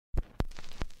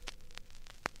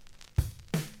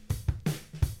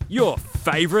Your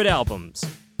favourite albums,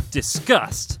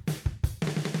 discussed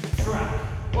track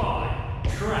by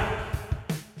track.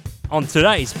 On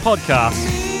today's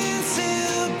podcast,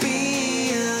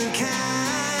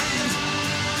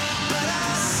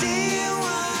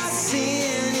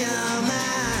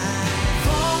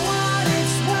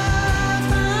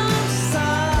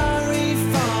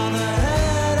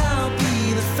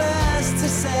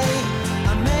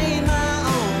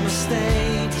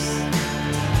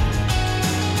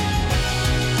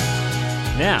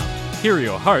 now, here are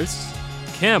your hosts,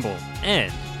 Campbell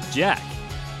and Jack.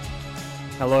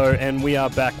 Hello, and we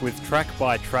are back with Track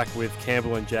by Track with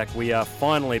Campbell and Jack. We are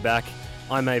finally back.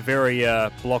 I'm a very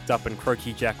blocked up and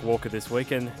croaky Jack Walker this week,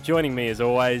 and joining me as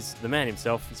always, the man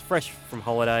himself. He's fresh from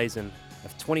holidays and a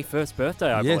 21st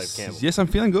birthday, I believe, Campbell. Yes, I'm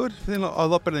feeling good. Feeling a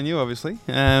lot better than you, obviously.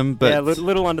 But yeah, a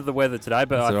little under the weather today,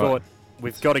 but I thought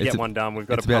we've got to get one done. We've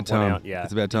got to pump one out. Yeah,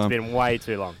 it's about time. It's been way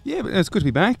too long. Yeah, but it's good to be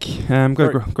back. Got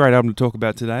a great album to talk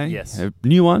about today. Yes. A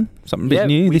new one, something a bit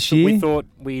new this year. We thought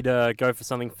we'd go for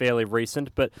something fairly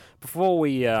recent, but before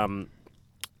we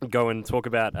go and talk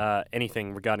about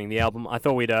anything regarding the album, I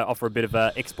thought we'd offer a bit of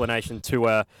an explanation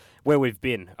to where we've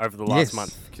been over the last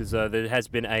month, because there has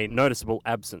been a noticeable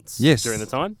absence during the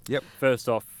time. Yep. First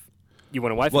off, you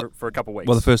went away for a couple of weeks.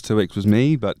 Well, the first 2 weeks was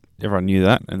me, but everyone knew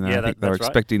that, and I think they were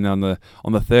expecting on the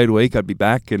third week I'd be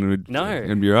back and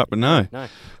it'd be up, but no,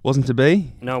 wasn't to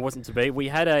be. No, it wasn't to be. We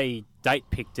had a date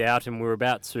picked out, and we were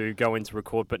about to go in to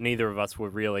record, but neither of us were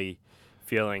really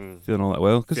feeling all that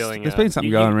well, because there's been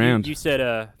something going around. You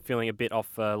said feeling a bit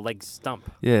off leg stump.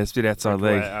 Yeah, it's a bit outside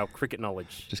leg. Our cricket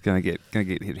knowledge. Just gonna get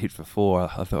hit for 4.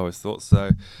 I always thought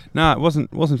so. No, it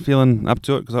wasn't feeling up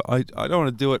to it, because I don't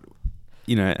want to do it,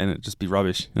 and it just be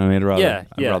rubbish. You know what I mean?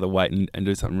 I'd rather wait and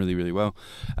do something really, really well.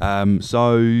 And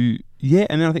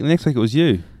then I think the next week it was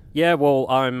you. Yeah, well,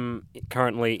 I'm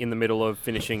currently in the middle of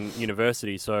finishing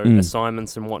university, so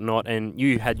assignments and whatnot, and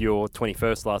you had your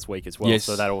 21st last week as well,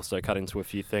 so that also cut into a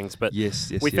few things. But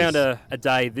we found a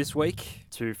day this week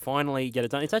to finally get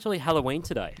it done. It's actually Halloween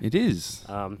today. It is.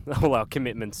 All our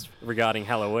commitments regarding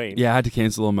Halloween. Yeah, I had to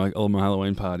cancel all my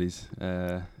Halloween parties.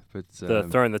 But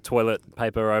throwing the toilet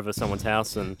paper over someone's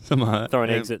house and throwing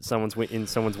eggs at someone's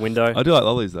window. I do like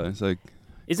lollies though. So,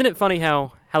 isn't it funny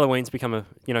how Halloween's become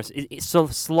it's so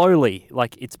slowly,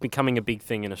 like, it's becoming a big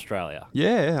thing in Australia?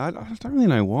 Yeah, I don't really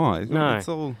know why. No,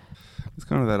 it's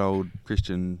kind of that old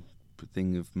Christian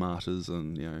thing of martyrs,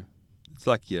 and it's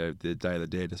like the Day of the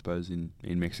Dead, I suppose, in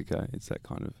Mexico. It's that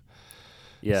kind of.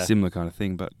 Yeah. Similar kind of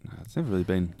thing, but it's never really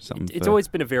been something. It's always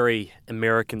been a very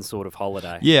American sort of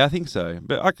holiday. Yeah, I think so.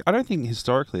 But I don't think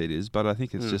historically it is, but I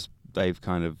think it's just they've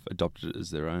kind of adopted it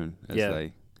as their own, as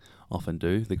they often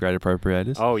do, the great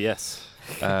appropriators. Oh, yes.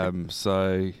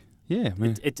 So, yeah.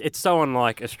 It's so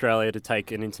unlike Australia to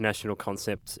take an international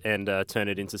concept and turn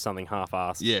it into something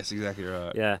half-assed. Yes, exactly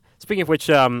right. Yeah. Speaking of which,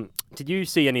 did you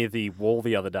see any of The Wall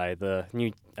the other day, the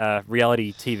new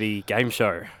reality TV game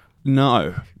show?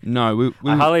 No. I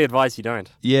highly advise you don't.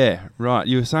 Yeah, right.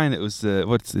 You were saying it was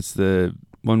it's the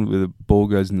one where the ball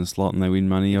goes in the slot and they win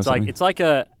money or something? It's like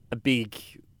a big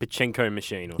pachinko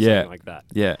machine or something like that.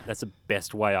 Yeah. That's the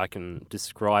best way I can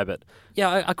describe it.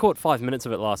 Yeah, I caught 5 minutes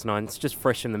of it last night. It's just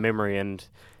fresh in the memory, and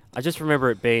I just remember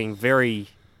it being very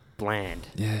bland.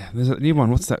 Yeah, there's a new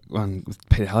one. What's that one with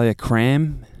Peter Hellier?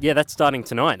 Cram? Yeah, that's starting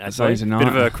tonight, actually. Bit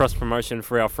of a cross-promotion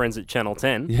for our friends at Channel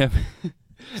 10. Yeah.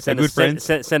 Send us money.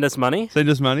 Send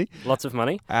us money. Lots of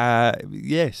money.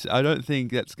 Yes, I don't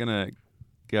think that's going to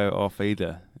go off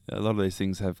either. A lot of these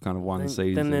things have kind of one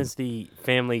season. Then there's the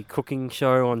family cooking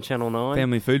show on Channel 9.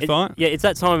 Family Food Fight. Yeah, it's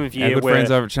that time of year our good where...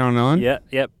 friends over at Channel 9. Yeah,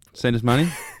 yep. Send us money.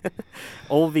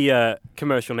 All the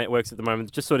commercial networks at the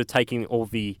moment just sort of taking all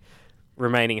the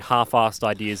remaining half-assed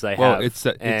ideas they have. Well, it's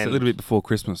a little bit before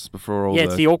Christmas, before all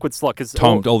it's the awkward slot. Cause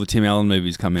all the Tim Allen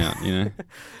movies come out,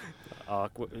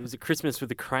 Was it Christmas with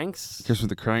the Cranks? Christmas with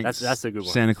the Cranks. That's a good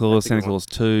one. Santa Claus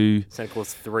 2. Santa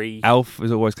Claus 3. Alf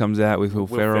always comes out with Will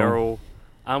Ferrell.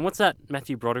 What's that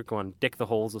Matthew Broderick one? Deck the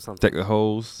Halls or something? Deck the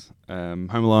Halls. Home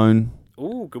Alone.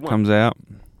 Ooh, good one. Comes out.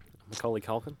 Macaulay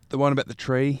Culkin. The one about the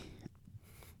tree.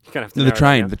 You're gonna have to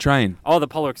the train. Oh, the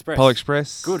Polar Express. Polar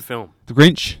Express. Good film. The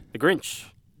Grinch.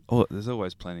 Oh, there's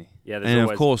always plenty. Yeah, there's always.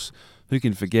 And of course, who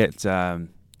can forget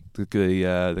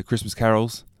the Christmas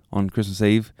carols on Christmas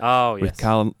Eve? Oh, yes. With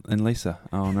Carl and Lisa.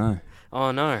 Oh no.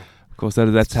 Oh no. Of course,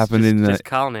 that's happened just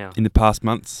Carl now. In the past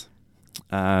months.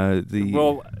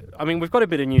 Well, I mean, we've got a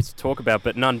bit of news to talk about,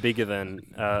 but none bigger than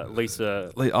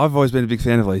Lisa. I've always been a big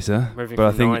fan of Lisa, but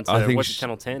I think what's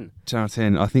Channel 10? Channel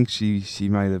 10. I think she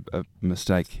made a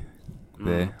mistake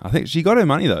there. I think she got her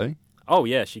money though. Oh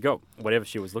yeah, she got whatever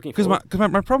she was looking for. Because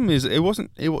my problem is, to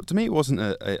me it wasn't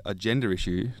a gender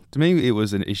issue. To me, it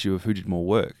was an issue of who did more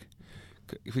work.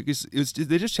 Because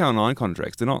they're just Channel 9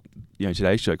 contracts. They're not,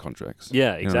 Today's Show contracts.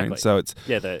 Yeah, exactly. You know what I mean? So it's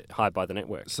they're hired by the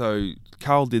network. So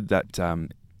Carl did that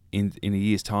in a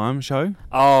year's time show.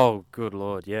 Oh, good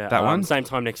Lord, yeah. That one? Same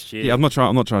time next year. Yeah, I'm not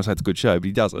trying to say it's a good show, but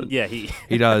he does it. Yeah,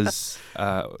 he does.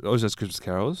 Always does Christmas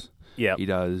carols. Yeah. He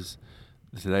does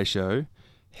the Today Show.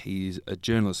 He's a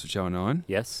journalist for Channel 9.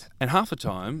 Yes. And half the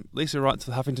time, Lisa writes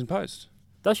for the Huffington Post.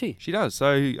 Does she? She does.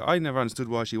 So I never understood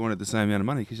why she wanted the same amount of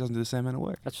money, because she doesn't do the same amount of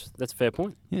work. That's a fair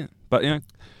point. Yeah. But,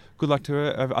 good luck to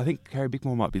her. I think Carrie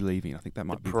Bickmore might be leaving. I think that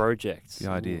might be project. The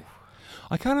idea. Ooh.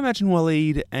 I can't imagine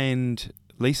Waleed and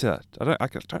Lisa. I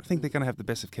don't think they're going to have the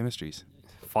best of chemistries.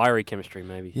 Fiery chemistry,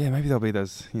 maybe. Yeah, maybe they'll be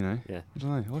those, Yeah. I don't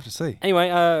know. We'll have to see. Anyway,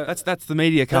 that's the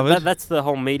media covered. That's the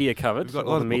whole media covered. We've got a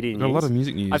lot of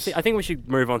music news. I think we should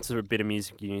move on to a bit of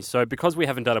music news. So, because we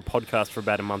haven't done a podcast for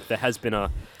about a month, there has been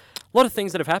a lot of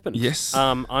things that have happened. Yes.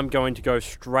 I'm going to go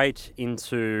straight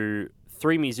into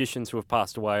 3 musicians who have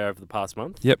passed away over the past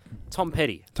month. Yep. Tom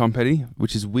Petty,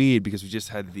 which is weird because we just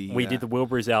had we did the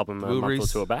Wilburys album a month or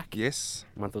two back. Yes.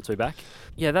 A month or two back.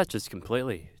 Yeah, that just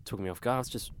completely took me off guard. It's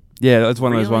just... Yeah, that's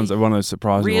one of those ones, one of those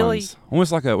surprising ones.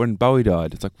 Almost like when Bowie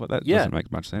died. It's like, well, that doesn't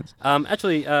make much sense.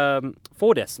 Actually,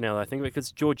 4 deaths now, I think,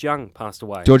 because George Young passed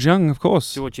away. George Young, of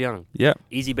course. George Young. Yeah.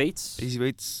 Easy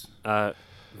Beats.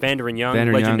 Vander and Young,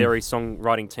 legendary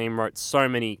songwriting team, wrote so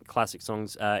many classic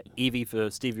songs. Evie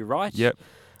for Stevie Wright. Yep.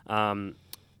 I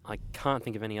can't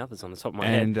think of any others on the top of my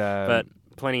head, but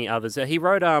plenty others. He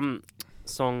wrote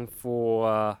song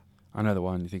for... I know the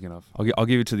one you're thinking of. I'll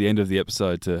give it to the end of the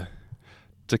episode to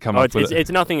come up with it. It's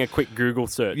nothing a quick Google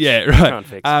search. Yeah, right. Can't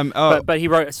fix. But he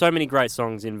wrote so many great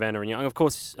songs in Vander and Young. Of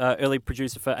course, early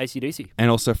producer for AC/DC. And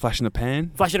also Flash in the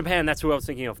Pan. Flash in the Pan, that's who I was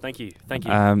thinking of. Thank you.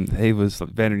 He was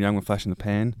Vander and Young with Flash in the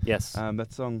Pan. Yes.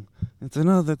 That song, it's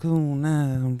another cool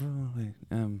night on Broadway.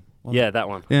 That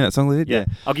one. Yeah, that song we did. Yeah.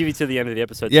 I'll give you to the end of the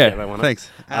episode. Yeah, to get that one thanks.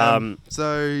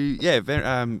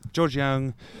 George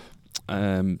Young,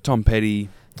 Tom Petty.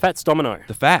 Fats Domino.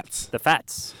 The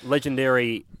Fats.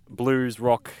 Legendary blues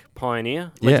rock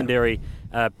pioneer. Legendary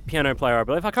piano player, I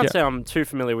believe. I can't say I'm too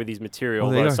familiar with his material,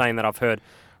 although saying that I've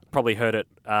probably heard it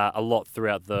a lot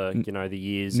throughout the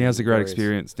years. Now's a great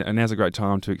experience. Now's a great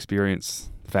time to experience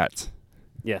Fats.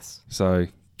 Yes. So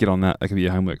get on that. That could be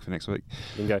your homework for next week.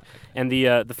 Bingo. And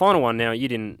the final one now, you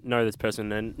didn't know this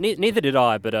person, and neither did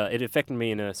I, but it affected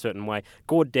me in a certain way.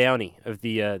 Gord Downey of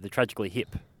the Tragically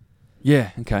Hip.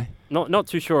 Yeah, okay. Not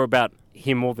too sure about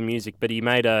him or the music, but he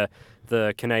made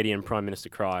the Canadian Prime Minister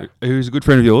cry. Who's a good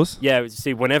friend of yours? Yeah,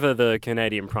 see, whenever the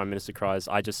Canadian Prime Minister cries,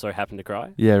 I just so happen to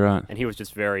cry. Yeah, right. And he was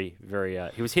just very, very...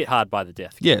 he was hit hard by the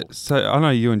death. Yeah, so I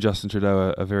know you and Justin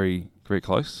Trudeau are very, very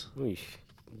close.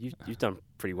 You've done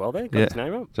pretty well there. Got his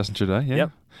name up. Justin Trudeau, yeah.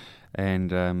 Yep.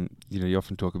 And, you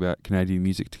often talk about Canadian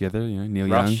music together, Neil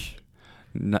Rush.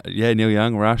 Young. Neil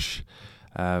Young, Rush,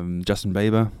 Justin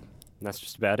Bieber. That's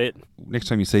just about it. Next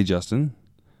time you see Justin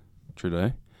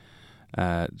Trudeau,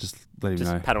 just let him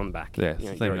know. Just pat on the back. Yeah,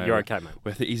 you're okay,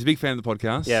 mate. He's a big fan of the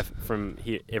podcast. Yeah, from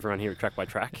everyone here at Track by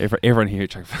Track. Everyone here at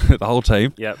Track by the whole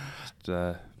team. Yep.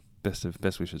 Just,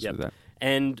 best wishes for that.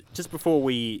 And just before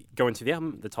we go into the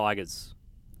album, the Tigers.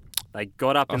 They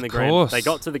got up in the grand. They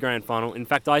got to the grand final. In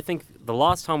fact, I think the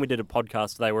last time we did a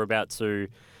podcast, they were about to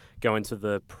go into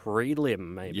the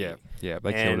prelim, maybe. Yeah,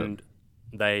 they killed it.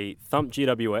 They thumped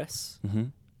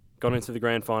GWS, got into the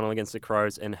grand final against the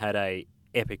Crows, and had a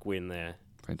epic win there.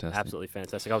 Fantastic. Absolutely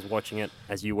fantastic. I was watching it,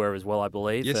 as you were as well, I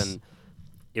believe, and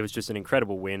it was just an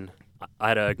incredible win. I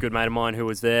had a good mate of mine who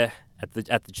was there at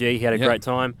the G. He had a great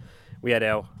time. We had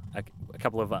a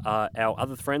couple of our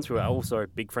other friends who are also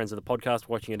big friends of the podcast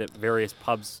watching it at various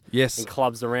pubs and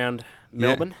clubs around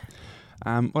Melbourne.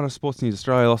 What a Sports News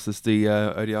Australia lost us the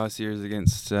ODI series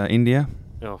against India.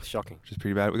 Oh, shocking. Which is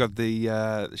pretty bad. We've got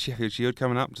the Sheffield Shield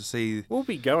coming up to see... We'll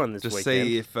be going this weekend. To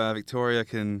see if Victoria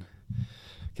can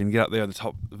get up there at the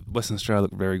top. Western Australia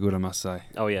look very good, I must say.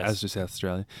 Oh, yes. As do South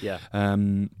Australia. Yeah.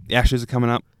 The Ashes are coming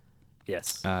up.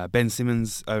 Yes. Ben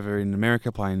Simmons over in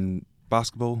America playing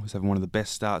basketball. He's having one of the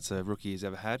best starts a rookie has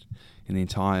ever had in the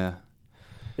entire...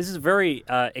 This is a very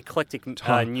eclectic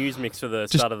news mix for the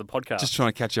start of the podcast. Just trying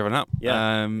to catch everyone up.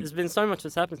 Yeah. There's been so much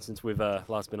that's happened since we've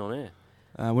last been on air.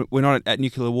 We're not at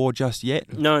nuclear war just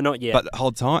yet. No, not yet. But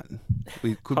hold tight.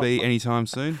 We could be any time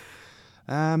soon.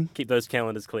 Keep those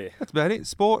calendars clear. That's about it.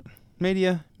 Sport,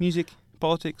 media, music,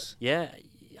 politics. Yeah.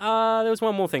 There was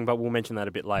one more thing, but we'll mention that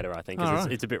a bit later, I think, because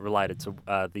Right. it's a bit related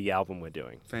to the album we're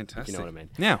doing. Fantastic. If you know what I mean.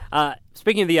 Now,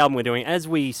 Speaking of the album we're doing, as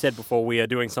we said before, we are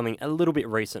doing something a little bit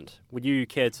recent. Would you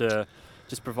care to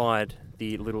just provide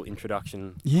the little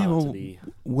introduction to the...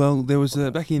 Well, there was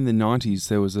back in the 90s,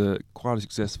 there was quite a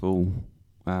successful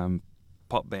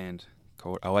pop band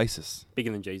called Oasis.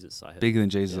 Bigger Than Jesus, I heard. Bigger Than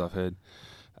Jesus, Yeah. I've heard.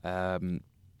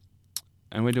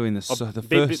 And we're doing this. So the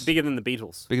first Bigger Than the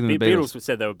Beatles. Bigger Than the Beatles. Beatles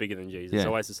said they were bigger than Jesus. Yeah.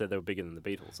 Oasis said they were bigger than the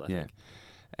Beatles, I think.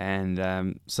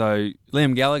 And so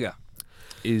Liam Gallagher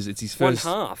it's his One first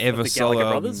half ever of the solo Gallagher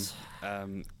album. brothers.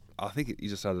 I think he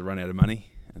just started to run out of money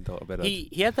and thought I better He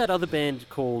had that other band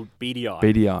called BDI.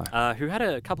 BDI. Who had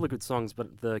a couple of good songs,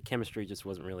 but the chemistry just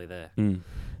wasn't really there.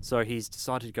 So he's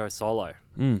decided to go solo,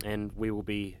 and we will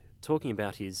be talking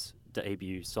about his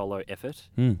debut solo effort,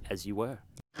 As You Were.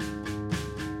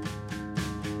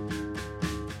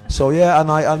 So yeah, and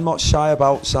I'm not shy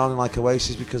about sounding like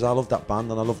Oasis because I love that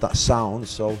band and I love that sound.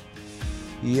 So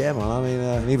yeah, man. I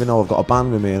mean, even though I've got a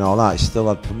band with me and all that, still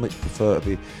I'd much prefer to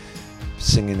be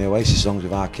singing the Oasis songs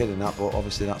with our kid and that. But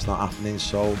obviously that's not happening.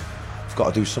 So I've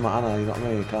got to do something, haven't I? You know what I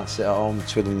mean? You can't sit at home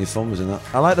twiddling your thumbs and that.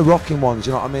 I like the rocking ones.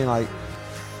 You know what I mean? Like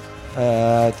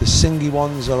the singy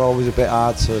ones are always a bit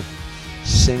hard to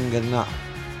sing and that.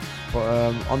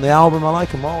 But on the album, I like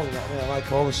them all. You know what I mean? I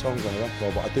like all the songs on the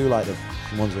record, but I do like the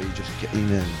ones where you just get in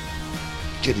there,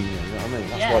 you know what I mean?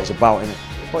 That's what it's about, innit?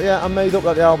 But yeah, I'm made up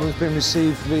that the album's been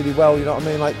received really well. You know what I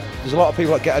mean? Like, there's a lot of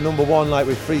people that get a number one like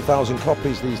with 3,000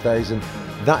 copies these days, and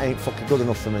that ain't fucking good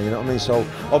enough for me. You know what I mean? So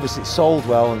obviously it sold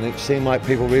well, and it seemed like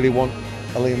people really want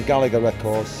a Liam Gallagher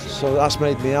record. So that's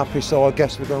made me happy. So I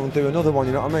guess we're going to do another one.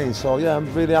 You know what I mean? So yeah,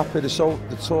 I'm really happy.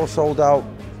 The tour sold out.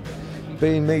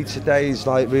 Being me today is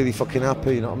like really fucking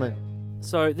happy, you know what I mean?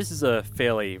 So this is a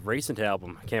fairly recent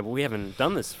album, Campbell. We haven't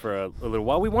done this for a little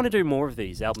while. We want to do more of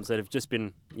these albums that have just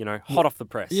been, hot off the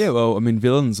press. Yeah, well, I mean,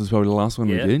 Villains was probably the last one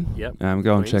we did. Yep.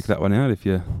 Go and check that one out if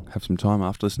you have some time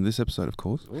after listening to this episode, of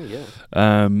course. Oh,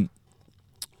 yeah.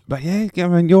 But yeah, I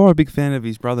mean, you're a big fan of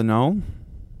his brother Noel.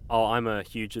 Oh, I'm a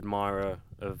huge admirer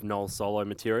of Noel's solo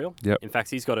material. Yep. In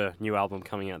fact, he's got a new album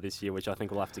coming out this year, which I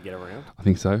think we'll have to get around. I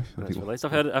think so. When it's released.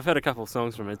 I've heard a couple of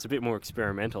songs from it. It's a bit more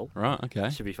experimental. Right, okay.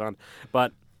 Should be fun.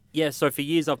 But yeah, so for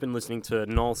years I've been listening to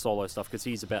Noel solo stuff because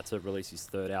he's about to release his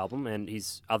third album, and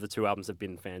his other two albums have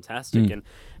been fantastic. And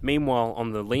meanwhile,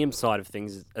 on the Liam side of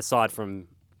things, aside from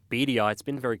BDI, it's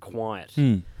been very quiet.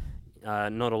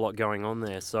 Not a lot going on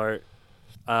there. So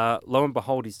lo and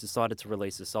behold, he's decided to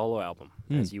release a solo album,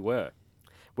 As You Were,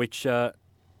 which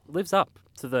lives up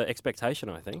to the expectation,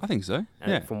 I think. I think so,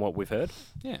 From what we've heard.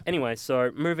 Yeah. Anyway, so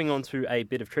moving on to a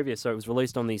bit of trivia. So it was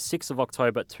released on the 6th of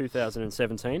October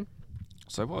 2017.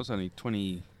 So what was only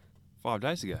 25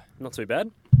 days ago? Not too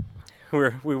bad. We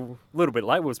were a little bit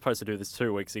late. We were supposed to do this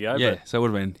 2 weeks ago. Yeah, but so it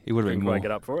would have been didn't more quite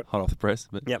get up for it. hot off the press.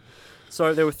 But Yep.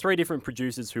 So there were 3 different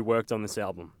producers who worked on this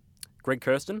album. Greg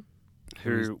Kurstin,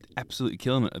 who's absolutely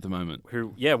killing it at the moment.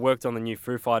 who worked on the new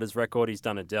Foo Fighters record. He's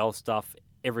done Adele stuff,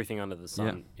 everything under the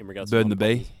sun in regards Bird to and the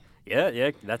Bee. Yeah,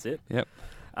 that's it. Yep.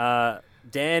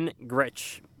 Dan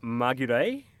Gretsch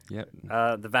Magure, Yep.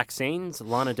 The Vaccines,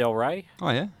 Lana Del Rey,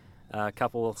 Oh yeah. a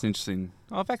couple of, It's interesting.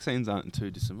 Oh, vaccines aren't too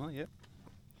dissimilar. Yep.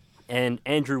 and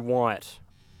Andrew White,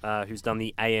 who's done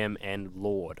the AM and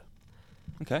Lord.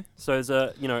 Okay. So there's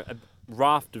a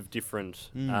raft of different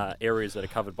areas that are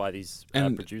covered by these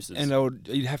producers. And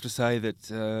you'd have to say that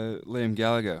Liam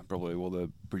Gallagher probably wore the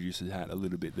producer's hat a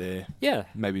little bit there. Yeah.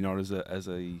 Maybe not as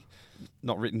a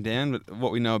not written down, but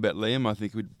what we know about Liam, I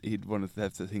think he'd want to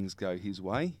have the things go his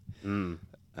way.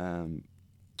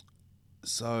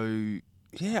 So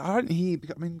yeah, I don't hear.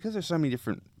 I mean, because there's so many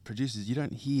different producers, you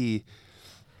don't hear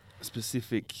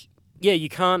specific. Yeah, you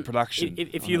can't. Production.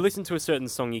 If you listen to a certain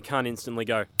song, you can't instantly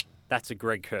go, "That's a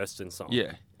Greg Kurstin song."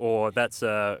 Yeah. Or that's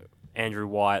a Andrew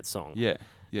Wyatt song. Yeah.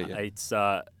 It's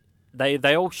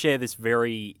they all share this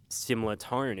very similar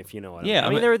tone, if you know what I mean. Yeah, I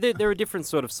mean there are different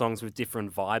sort of songs with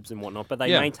different vibes and whatnot, but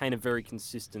they maintain a very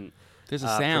consistent. There's a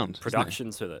sound, production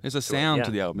to it. There's a sound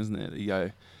to the album, isn't there? You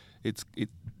go, it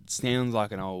sounds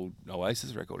like an old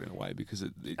Oasis record in a way because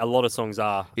a lot of songs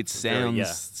are. It sounds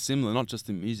similar, not just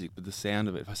in music, but the sound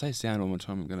of it. If I say sound all the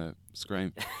time, I'm gonna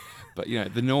scream. But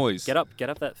the noise. Get up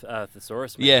that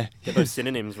thesaurus, man. Yeah. Get those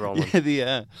synonyms rolling.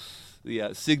 Yeah,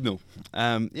 the signal.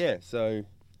 So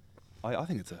I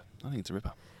think it's a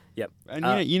ripper. Yep.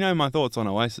 And you know my thoughts on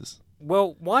Oasis.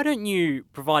 Well, why don't you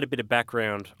provide a bit of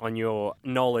background on your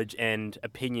knowledge and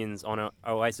opinions on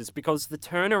Oasis? Because the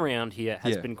turnaround here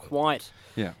has been quite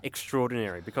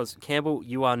extraordinary. Because, Campbell,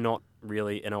 you are not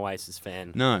really an Oasis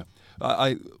fan. No.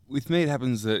 I with me it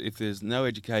happens that if there's no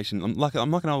education, I'm like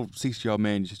an old 60-year-old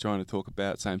man just trying to talk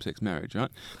about same-sex marriage,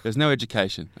 right? There's no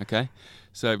education, okay?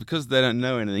 So because they don't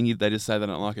know anything, they just say they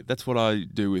don't like it. That's what I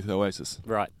do with Oasis.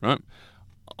 Right.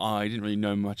 I didn't really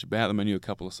know much about them. I knew a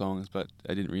couple of songs, but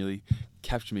they didn't really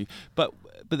capture me. But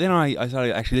then I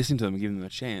started actually listening to them and giving them a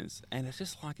chance, and it's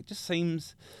just like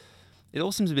it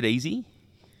all seems a bit easy.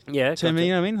 Yeah. To me,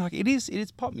 you know what I mean? Like it is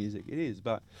pop music, it is,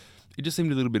 but it just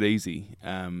seemed a little bit easy.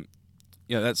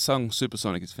 That song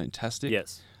Supersonic is fantastic.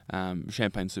 Yes.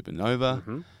 Champagne Supernova.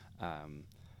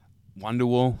 Mm-hmm.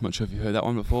 Wonderwall. Not sure if you've heard that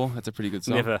one before. That's a pretty good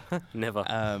song. Never.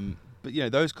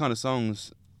 But those kind of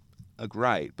songs are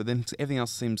great. But then everything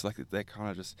else seems like they're kind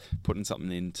of just putting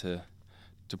something in to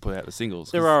put out the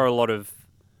singles. There are a lot of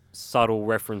subtle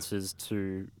references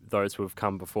to those who have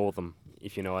come before them,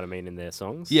 if you know what I mean, in their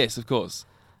songs. Yes, of course.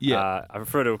 Yeah. I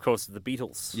refer to, of course, the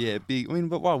Beatles. Yeah, big. I mean,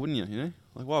 but why wouldn't you? You know,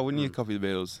 like why wouldn't you copy the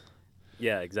Beatles?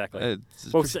 Yeah, exactly.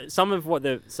 Some of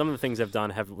the things they've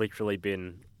done have literally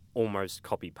been almost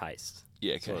copy paste.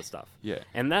 Yeah, okay. Sort of stuff. Yeah,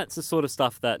 and that's the sort of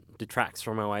stuff that detracts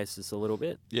from Oasis a little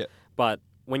bit. Yeah, but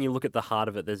when you look at the heart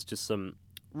of it, there's just some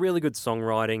really good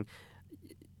songwriting.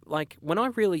 Like when I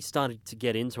really started to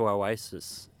get into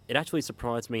Oasis, it actually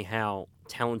surprised me how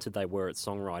talented they were at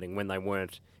songwriting when they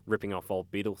weren't ripping off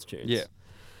old Beatles tunes. Yeah.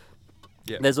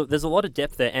 Yeah. There's a lot of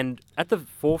depth there, and at the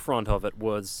forefront of it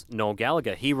was Noel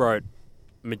Gallagher. He wrote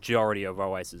majority of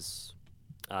Oasis,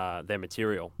 their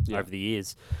material over the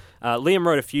years. Liam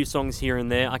wrote a few songs here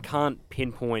and there. I can't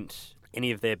pinpoint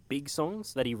any of their big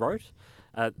songs that he wrote.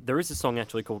 There is a song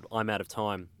actually called I'm Out of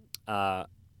Time,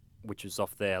 which is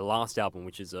off their last album,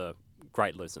 which is a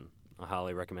great listen. I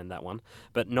highly recommend that one.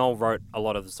 But Noel wrote a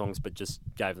lot of the songs, but just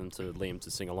gave them to Liam to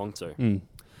sing along to.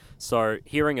 So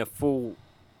hearing a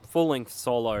full-length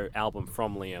solo album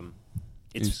from Liam,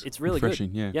 it's really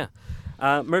refreshing, good.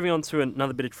 Yeah. Moving on to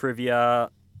another bit of trivia.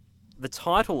 The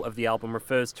title of the album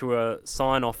refers to a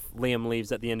sign-off Liam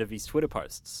leaves at the end of his Twitter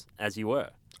posts, As You Were.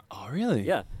 Oh, really?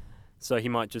 Yeah. So he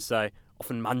might just say,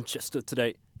 off in Manchester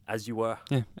today, as you were.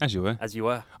 Yeah, as you were. As you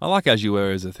were. I like as you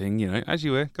were as a thing, you know. As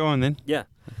you were. Go on then. Yeah.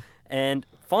 And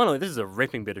finally, this is a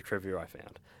ripping bit of trivia I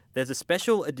found. There's a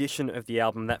special edition of the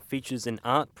album that features an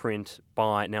art print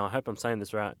by, now I hope I'm saying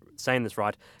this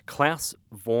right, Klaus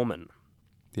Voormann.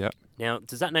 Yep. Now,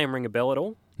 does that name ring a bell at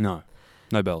all? No.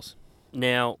 No bells.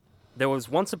 Now, there was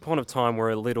once upon a time where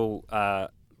a little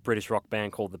British rock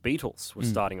band called the Beatles was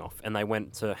starting off, and they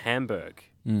went to Hamburg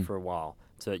for a while.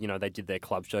 They did their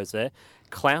club shows there.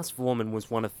 Klaus Voormann was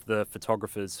one of the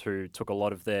photographers who took a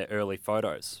lot of their early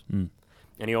photos.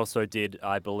 And he also did,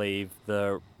 I believe,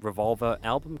 the Revolver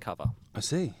album cover. I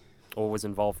see. Or was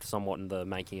involved somewhat in the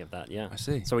making of that, yeah. I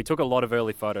see. So he took a lot of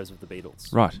early photos of the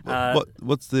Beatles. Right.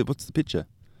 What's the picture?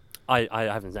 I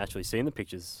haven't actually seen the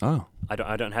pictures. Oh.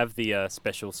 I don't have the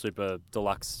special super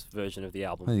deluxe version of the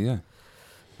album. There you go.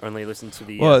 Only listen to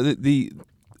the... Well,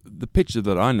 the picture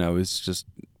that I know is just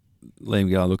Liam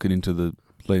Gallagher looking into the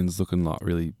lens, looking like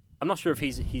really... I'm not sure if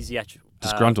he's the actual...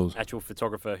 disgruntled. Actual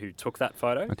photographer who took that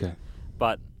photo. Okay.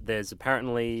 But there's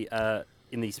apparently,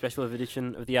 in the special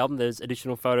edition of the album, there's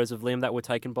additional photos of Liam that were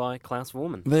taken by Klaus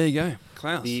Voormann. There you go.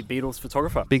 Klaus. The Beatles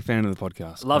photographer. Big fan of the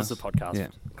podcast. Loves the podcast. Yeah.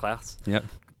 Klaus. Yep.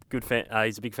 Good fan.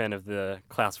 He's a big fan of the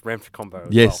Klaus-Remft combo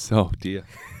as yes. well. Oh, dear.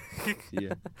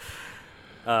 Yeah.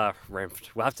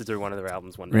 Remft. We'll have to do one of their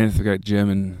albums one day. Remft, the great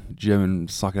German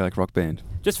psychedelic rock band.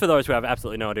 Just for those who have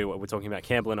absolutely no idea what we're talking about,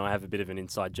 Campbell and I have a bit of an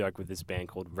inside joke with this band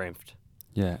called Remft.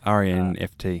 Yeah,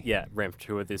 RENFT. Yeah, Remft,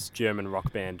 who are this German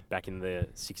rock band back in the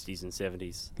 60s and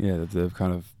 70s. Yeah, the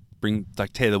kind of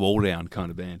tear the wall down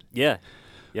kind of band. Yeah,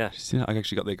 yeah. I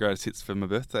actually got their greatest hits for my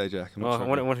birthday, Jack. I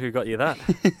wonder who got you that.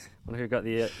 Wonder who got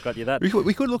you that.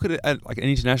 We could look at it at like an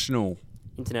international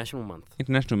month.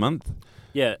 International month.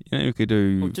 Yeah. You know, we could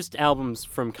do just albums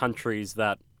from countries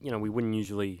that we wouldn't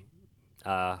usually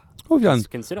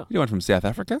consider. We did one from South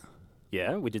Africa.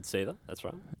 Yeah, we did see that. That's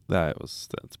right. That's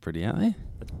pretty out there.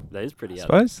 That is pretty out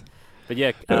there. I suppose. But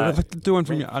yeah, I'd like to do one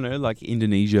from like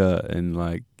Indonesia and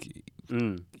like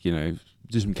do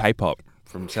some K-pop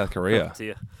from South Korea.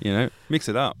 Mix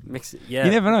it up. Yeah.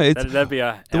 You never know. That'd be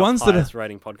our highest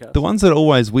rating podcast. The ones that are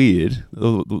always weird,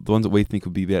 the ones that we think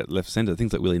would be about left centre,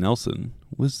 things like Willie Nelson,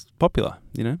 was popular.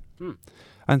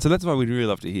 And so that's why we'd really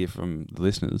love to hear from the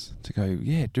listeners to go,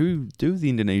 yeah, do the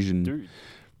Indonesian.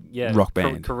 Rock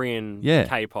band, Korean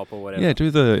K-pop or whatever. Yeah,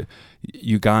 do the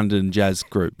Ugandan jazz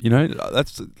group.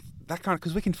 That's that kind of,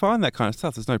 because we can find that kind of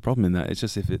stuff. There's no problem in that. It's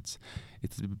just if it's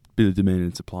a bit of demand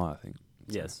and supply, I think.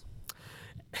 Yes.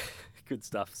 Good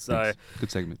stuff. So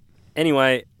good segment.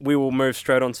 Anyway, we will move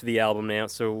straight on to the album now.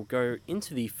 So we'll go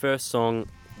into the first song,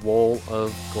 Wall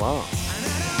of Glass.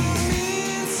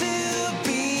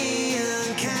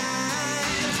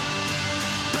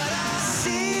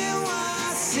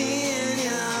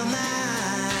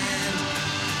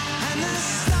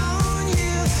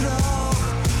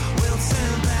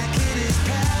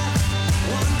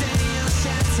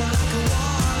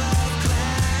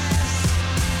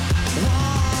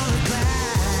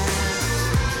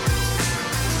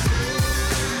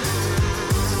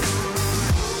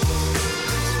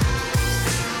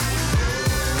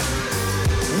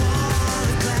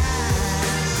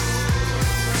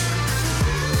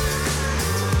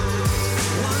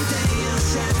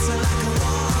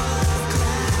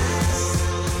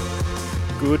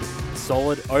 Good,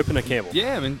 solid opener, Campbell.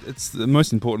 Yeah, I mean, it's the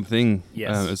most important thing.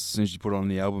 Yes. As soon as you put on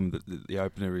the album, that the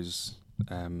opener is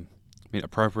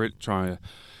appropriate. Try to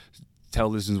tell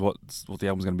listeners what the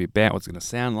album's going to be about, what it's going to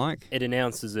sound like. It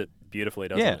announces it beautifully,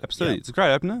 doesn't it? Yeah, absolutely. It's a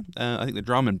great opener. I think the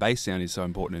drum and bass sound is so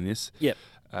important in this. Yep.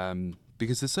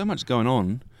 Because there's so much going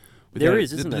on. There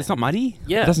is, isn't there? It's not muddy.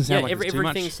 Yeah. It doesn't sound like there's too much.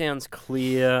 Everything sounds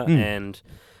clear and...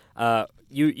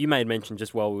 You made mention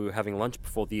just while we were having lunch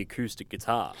before the acoustic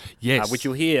guitar, yes, which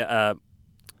you'll hear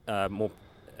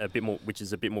a bit more, which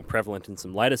is a bit more prevalent in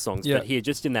some later songs. Yeah. But here,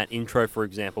 just in that intro, for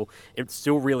example, it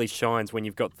still really shines when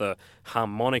you've got the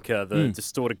harmonica, the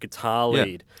distorted guitar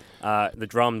lead, the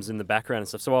drums in the background and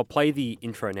stuff. So I'll play the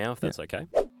intro now, if that's okay.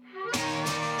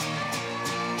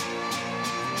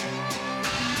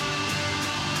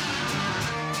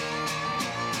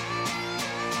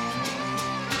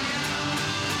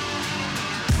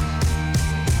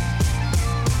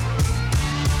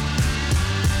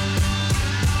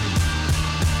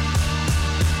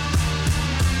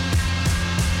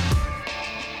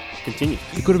 Continue.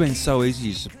 It could have been so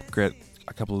easy to get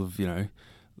a couple of,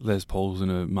 Les Pauls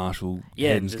and a Marshall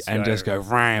head and just go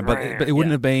ram, but it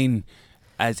wouldn't have been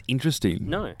as interesting.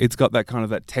 No. It's got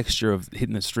that texture of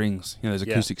hitting the strings, those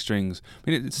acoustic strings.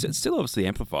 I mean, it's still obviously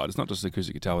amplified. It's not just an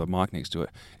acoustic guitar with a mic next to it.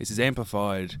 It's this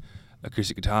amplified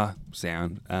acoustic guitar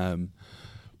sound,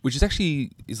 which is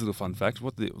actually a little fun fact.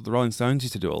 What the Rolling Stones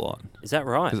used to do a lot. Is that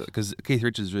right? Because Keith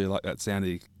Richards really liked that sound of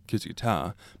the acoustic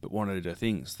guitar, but wanted to do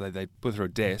things. So they put it through a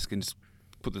desk and just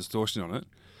put the distortion on it,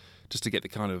 just to get the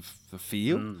kind of the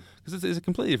feel. Because it's a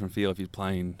completely different feel if you're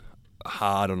playing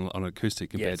hard on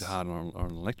acoustic compared to hard on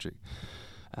electric.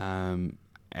 And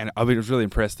I was really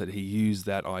impressed that he used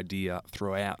that idea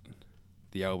throughout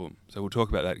the album. So we'll talk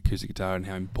about that acoustic guitar and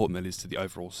how important that is to the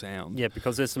overall sound. Yeah,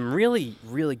 because there's some really,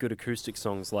 really good acoustic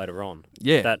songs later on.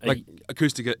 Yeah, that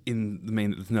acoustic in the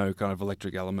mean there's no kind of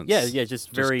electric elements. Yeah,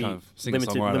 just very kind of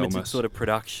limited sort of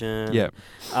production. Yeah.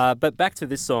 But back to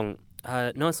this song,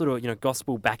 nice little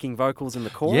gospel backing vocals in the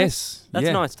chorus. Yes, that's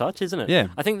a nice touch, isn't it? Yeah.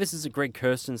 I think this is a Greg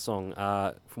Kurstin song.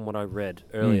 From what I read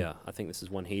earlier, I think this is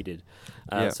one he did.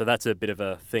 So that's a bit of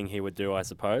a thing he would do, I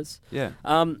suppose. Yeah.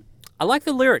 I like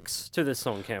the lyrics to this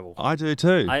song, Campbell. I do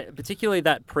too. Particularly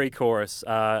that pre-chorus.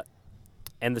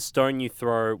 And the stone you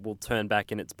throw will turn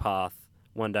back in its path.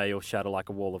 One day you'll shatter like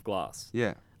a wall of glass.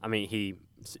 Yeah. I mean, he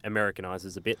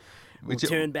Americanizes a bit. Will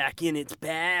turn back in its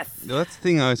path. Well, that's the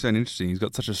thing I always found interesting. He's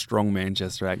got such a strong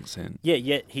Manchester accent. Yeah,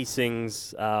 yet he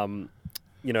sings,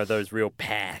 those real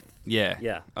path. Yeah.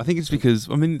 Yeah. I think it's because,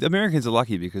 the Americans are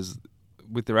lucky because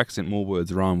with their accent, more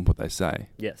words rhyme with what they say.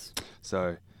 Yes.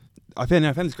 So I found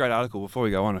this great article, before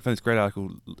we go on,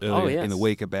 earlier in the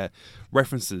week about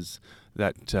references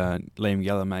that Liam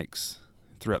Gallagher makes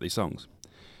throughout these songs.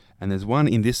 And there's one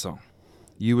in this song.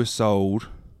 You were sold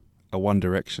a One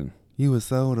Direction. You were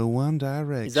sold a One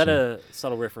Direction. Is that a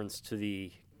subtle reference to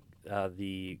the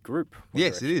group?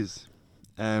 Yes, it is.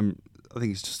 I think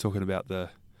he's just talking about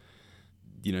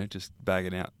just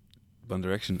bagging out One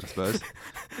Direction, I suppose.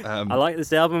 I like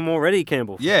this album already,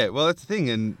 Campbell. Yeah, well, that's the thing,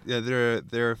 and there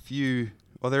are a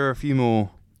few more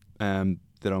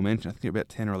that I'll mention. I think about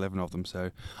 10 or 11 of them.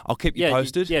 So I'll keep you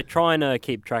posted. Try and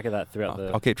keep track of that throughout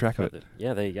I'll keep track of it.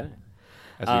 Yeah, there you go.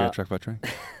 As we go track by track.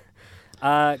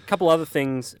 A couple other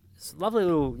things. It's a lovely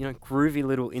little, groovy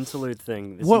little interlude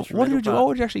thing. What would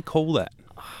you actually call that?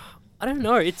 I don't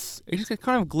know. It just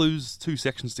kind of glues two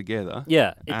sections together.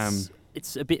 Yeah,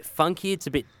 it's a bit funky. It's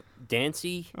a bit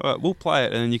dancey. All right, we'll play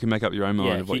it, and then you can make up your own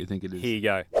mind of what you think it is. Here you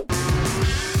go.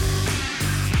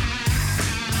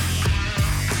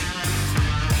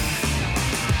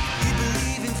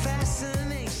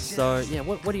 So, yeah,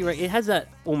 what do you reckon? It has that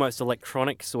almost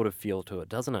electronic sort of feel to it,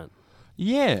 doesn't it?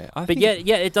 Yeah. But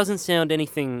it doesn't sound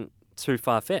anything too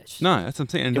far-fetched. No, that's what I'm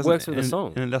saying. It works with the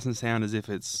song. And it doesn't sound as if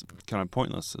it's kind of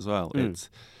pointless as well.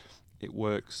 It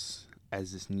works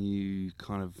as this new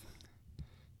kind of...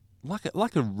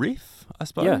 Like a riff, I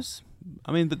suppose.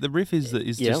 I mean, the riff is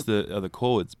just the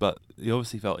chords, but he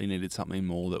obviously felt he needed something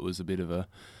more that was a bit of a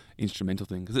instrumental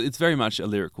thing, because it's very much a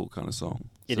lyrical kind of song.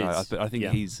 It is. I think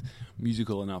he's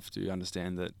musical enough to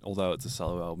understand that although it's a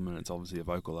solo album and it's obviously a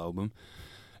vocal album,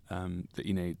 that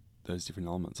you need those different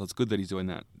elements. So it's good that he's doing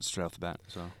that straight off the bat.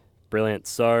 So brilliant.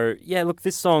 So yeah, look,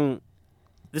 this song,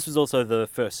 this was also the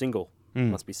first single,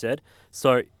 must be said.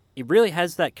 So it really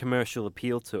has that commercial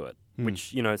appeal to it,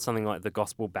 which, you know, something like the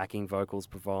gospel backing vocals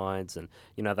provides, and,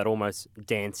 you know, that almost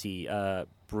dancey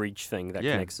bridge thing that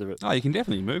connects to it. Oh, you can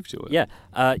definitely move to it. Yeah.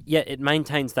 It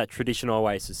maintains that traditional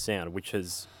Oasis sound, which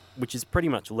is pretty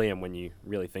much Liam when you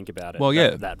really think about it. Well,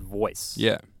 that voice.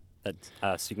 Yeah.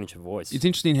 That signature voice. It's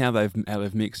interesting how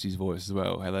they've mixed his voice as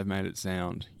well, how they've made it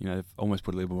sound, you know, they've almost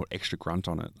put a little more extra grunt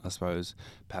on it, I suppose.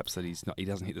 Perhaps that he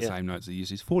doesn't hit the same notes he used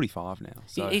to. He's 45 now.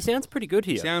 So he sounds pretty good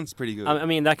here. He sounds pretty good. I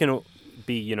mean, that can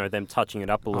be, you know, them touching it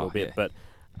up a little bit, but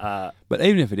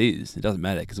even if it is, it doesn't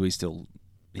matter, because we still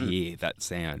hear that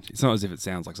sound. It's not as if it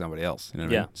sounds like somebody else, you know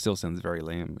what I mean? It still sounds very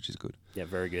Liam, which is good. Yeah,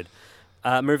 very good.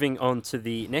 Moving on to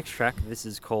the next track, this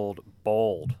is called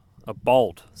Bold.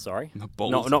 Bold, sorry.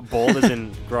 Bold. Not bald as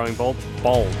in growing bald.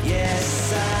 Bold.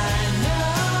 Yes, I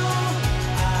know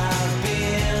I've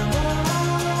been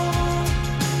wrong.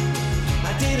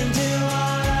 I didn't do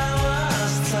what I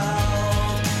was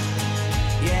told.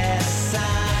 Yes, I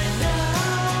know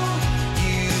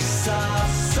you saw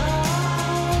soul.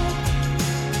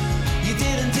 You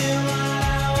didn't do what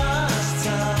I was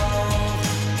told.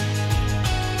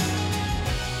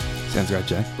 Sounds great,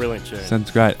 Jay. Brilliant tune.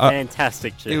 Sounds great.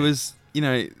 Fantastic tune. It was, you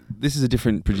know, this is a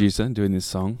different producer doing this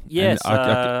song. Yes,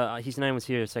 his name was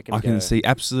here a second ago. I can see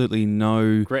absolutely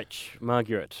no...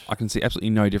 Margaret. I can see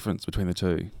absolutely no difference between the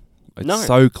two. It's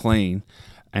so clean,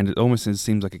 and it almost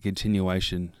seems like a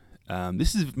continuation.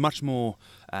 This is much more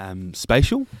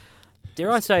spatial.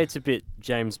 Dare I say it's a bit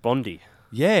James Bondy?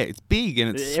 Yeah, it's big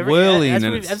and it's swirling.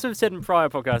 As we've said in prior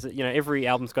podcasts, you know, every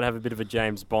album's got to have a bit of a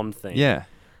James Bond theme. Yeah.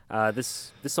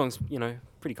 This song's, you know,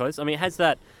 pretty close. I mean, it has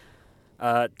that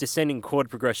descending chord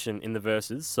progression in the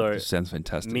verses. So it sounds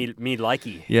fantastic. Me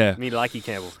likey. Yeah. Me likey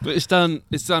Campbell. But it's done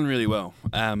really well.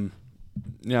 I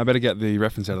better get the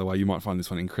reference out of the way. You might find this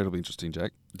one incredibly interesting,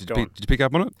 Jack. Did you pick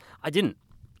up on it? I didn't.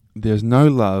 There's no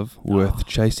love worth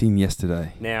chasing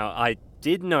yesterday. Now, I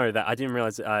did know that. I didn't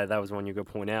realise that was one you could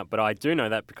point out, but I do know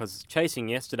that because Chasing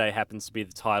Yesterday happens to be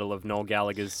the title of Noel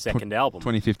Gallagher's second album.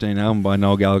 2015 album by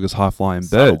Noel Gallagher's High Flying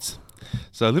Birds.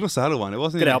 So a little subtle one. It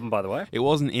wasn't good album, by the way. It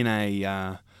wasn't in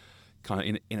a kind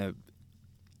of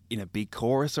in a big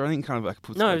chorus or anything. Kind of like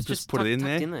it was just put it in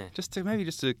there, just to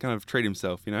kind of treat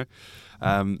himself, you know.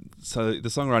 So the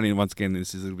songwriting, once again,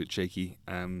 this is a little bit cheeky.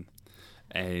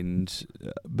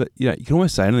 But you know, you can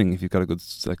almost say anything if you've got a good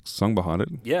song behind it.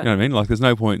 Yeah, you know what I mean. Like, there's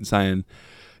no point in saying,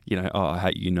 you know, "Oh, I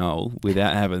hate you, Noel,"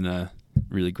 without having a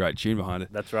really great tune behind it.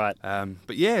 That's right.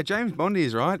 But yeah, James Bondy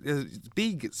is right. It's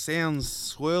big, it sounds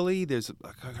swirly. There's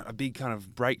a big kind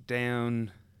of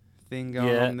breakdown thing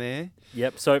going on there.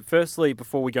 Yep. So firstly,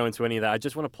 before we go into any of that, I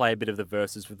just want to play a bit of the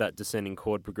verses with that descending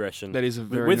chord progression. That is a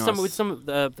very nice... with some of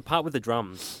the part with the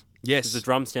drums. Yes. The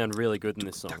drums sound really good in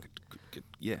this song.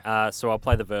 Yeah. So I'll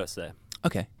play the verse there.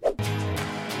 Okay. I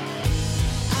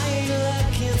ain't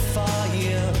looking for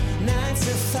you 9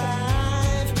 to 5.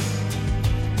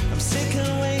 I'm sick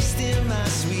of wasting my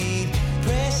sweet,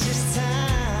 precious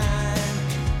time.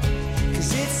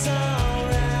 'Cause it's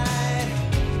alright.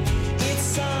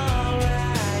 It's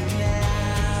alright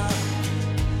now.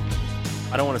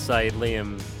 I don't want to say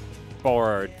Liam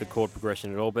borrowed the chord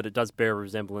progression at all, but it does bear a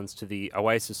resemblance to the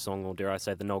Oasis song, or dare I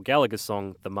say the Noel Gallagher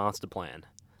song, The Master Plan.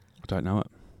 I don't know it.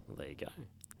 Well, there you go.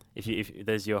 If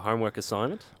there's your homework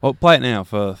assignment. Well, play it now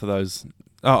for those.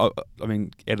 Oh, I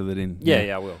mean, edit it in.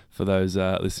 Yeah, I will. For those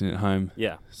listening at home.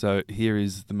 Yeah. So here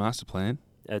is The Master Plan.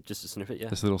 Just a snippet, yeah.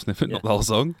 Just a little snippet, not the whole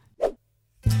song.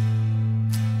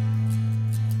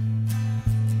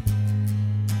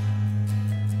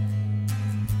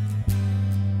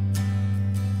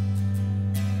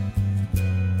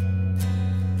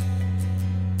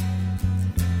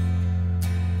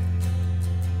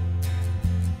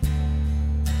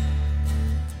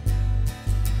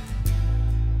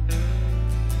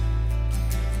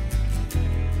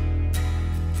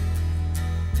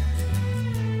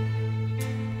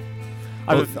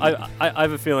 I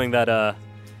have a feeling that our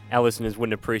listeners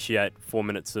wouldn't appreciate 4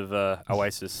 minutes of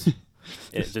Oasis.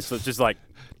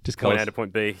 just point A to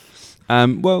point B.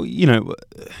 Well, you know,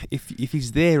 if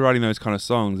he's there writing those kind of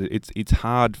songs, it's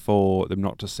hard for them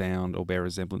not to sound or bear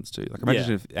resemblance to. Like,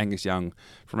 imagine if Angus Young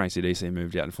from AC/DC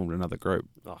moved out and formed another group.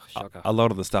 Oh, shocker. A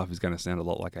lot of the stuff is going to sound a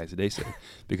lot like AC/DC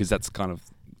because that's kind of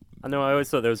I know. I always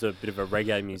thought there was a bit of a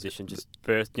reggae musician just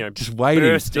just waiting,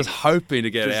 bursting, just hoping to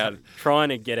get just out, trying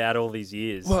to get out all these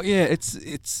years. Well, yeah,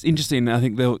 it's interesting. I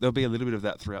think there'll be a little bit of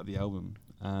that throughout the album.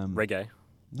 Reggae.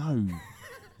 No,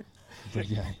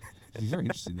 reggae. It's very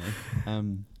interesting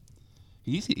though.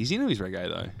 He's into his reggae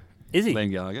though. Is he?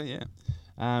 Liam Gallagher,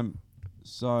 yeah.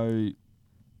 So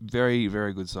very,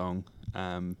 very good song.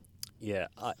 Yeah.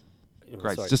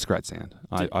 Great, sorry. just a great sound.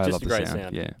 I Just love a the great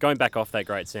sound. Yeah. Going back off that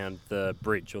great sound, the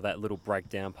bridge or that little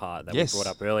breakdown part that Yes. we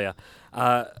brought up earlier,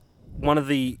 one of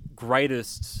the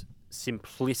greatest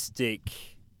simplistic,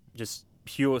 just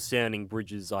pure sounding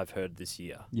bridges I've heard this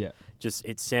year. Yeah. Just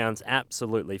it sounds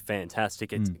absolutely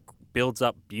fantastic. It builds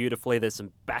up beautifully. There's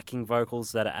some backing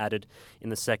vocals that are added in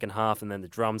the second half, and then the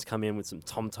drums come in with some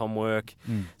tom-tom work.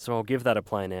 So I'll give that a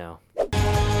play now.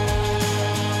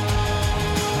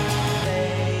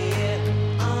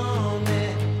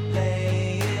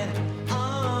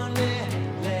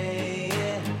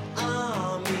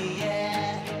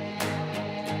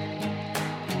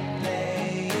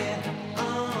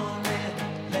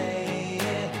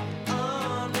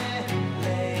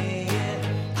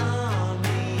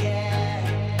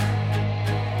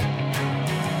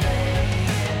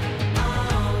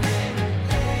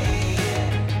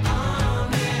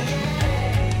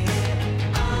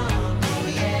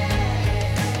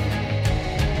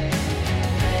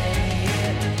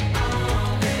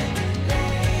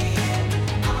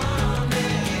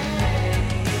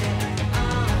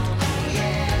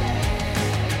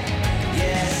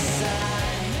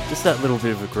 Just that little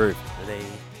bit of a groove. Lay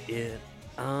it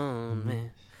on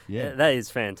me. Yeah. That is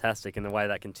fantastic in the way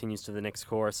that continues to the next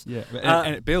chorus. Yeah,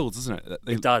 and it builds, doesn't it?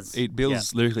 It does. It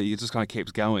builds lyrically. It just kind of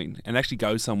keeps going and actually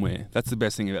goes somewhere. That's the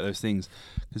best thing about those things,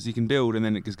 because you can build and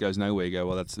then it just goes nowhere. You go,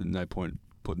 well, that's no point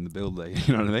putting the build there.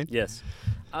 You know what I mean? Yes.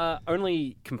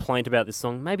 Only complaint about this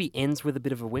song, maybe ends with a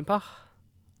bit of a whimper.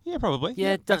 Yeah, probably.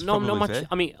 Yeah, that's not probably much. fair.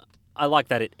 I mean, I like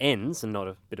that it ends and not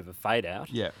a bit of a fade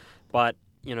out. Yeah. But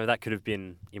that could have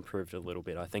been improved a little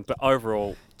bit, I think. But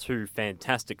overall, two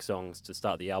fantastic songs to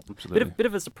start the album. Absolutely. Bit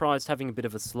of a surprise having a bit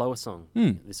of a slower song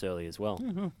this early as well.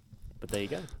 But there you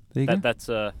go. There you go. That's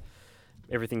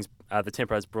everything's the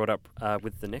tempo is brought up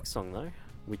with the next song though,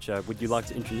 which would you like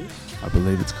to introduce? I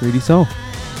believe it's Greedy Soul.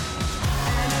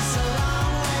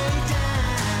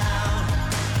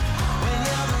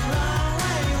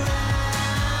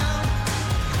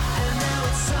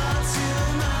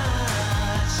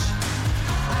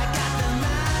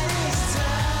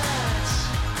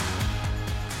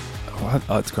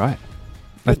 Oh, it's great.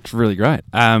 That's really great.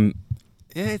 Yeah,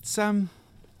 it's much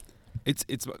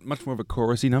more of a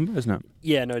chorusy number, isn't it?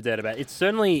 Yeah, no doubt about it. It's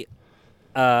certainly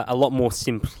a lot more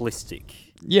simplistic.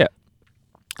 Yeah,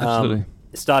 absolutely.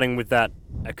 Starting with that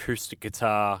acoustic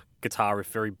guitar riff,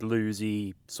 very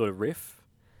bluesy sort of riff,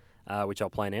 which I'll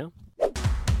play now.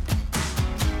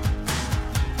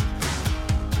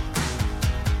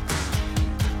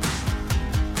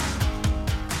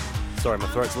 Sorry, my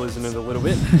throat's losing it a little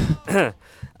bit.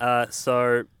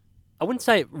 So I wouldn't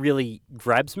say it really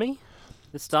grabs me,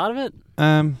 the start of it.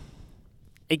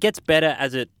 It gets better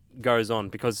as it goes on,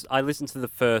 because I listen to the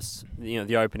first,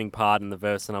 the opening part and the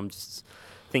verse, and I'm just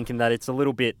thinking that it's a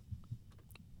little bit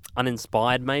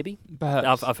uninspired, maybe.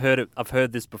 Perhaps. I've heard it. I've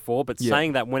heard this before, but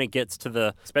saying that when it gets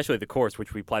to especially the chorus,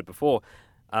 which we played before,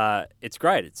 it's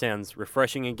great. It sounds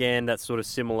refreshing again. That sort of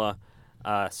similar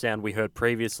sound we heard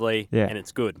previously, and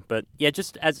it's good. But yeah,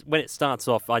 just as when it starts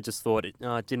off, I just thought it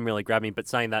didn't really grab me. But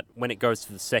saying that when it goes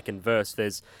to the second verse,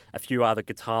 there's a few other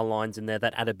guitar lines in there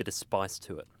that add a bit of spice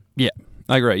to it. Yeah,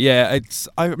 I agree. Yeah,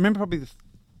 I remember probably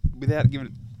without giving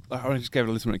it, I just gave it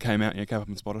a listen when it came out. Came up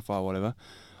on Spotify or whatever.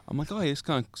 I'm like, oh, yeah, this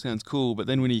kind of sounds cool. But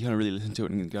then when you kind of really listen to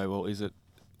it and go, well, is it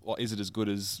as good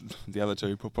as the other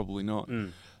two? Probably not.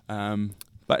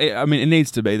 But it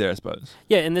needs to be there, I suppose.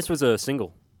 Yeah, and this was a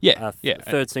single. Yeah,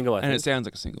 third single, I think. And it sounds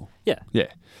like a single. Yeah. Yeah.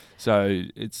 So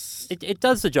it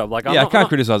does the job. Like, I can't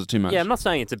criticize it too much. Yeah, I'm not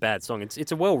saying it's a bad song.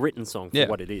 It's a well-written song for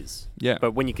what it is. Yeah.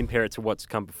 But when you compare it to what's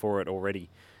come before it already,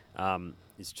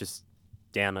 it's just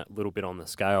down a little bit on the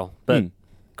scale. But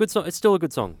good song. It's still a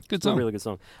good song. Good song. A really good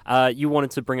song. You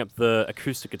wanted to bring up the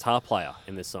acoustic guitar player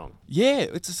in this song. Yeah,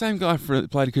 it's the same guy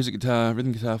played acoustic guitar,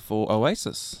 rhythm guitar for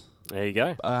Oasis. There you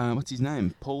go. What's his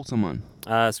name? Paul someone.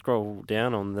 Scroll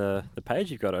down on the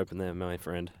page you've got open there, my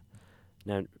friend.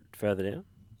 Now, further down.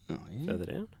 Oh, yeah. Further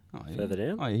down. Oh, yeah. Further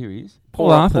down. Oh, yeah, here he is.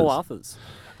 Paul Arthurs.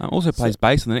 Also plays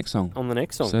bass on the next song. On the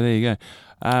next song. So there you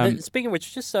go. Speaking of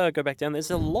which, just go back down.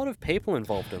 There's a lot of people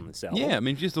involved in this album. Yeah, I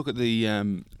mean, if you just look at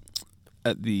the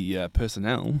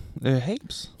personnel, there are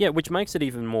heaps. Yeah, which makes it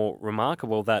even more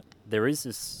remarkable that there is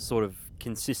this sort of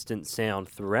consistent sound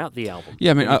throughout the album.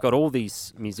 Yeah, I mean, you've got all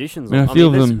these musicians. I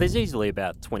mean, there's easily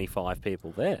about 25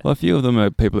 people there. Well, a few of them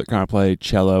are people that kind of play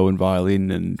cello and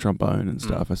violin and trombone and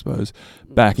stuff, I suppose.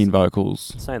 Backing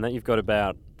vocals. Saying that, you've got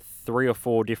about 3 or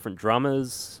 4 different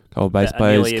drummers. Couple of bass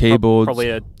players, keyboards. Probably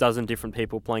a dozen different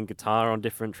people playing guitar on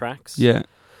different tracks. Yeah.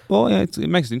 Well, yeah, it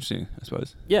makes it interesting, I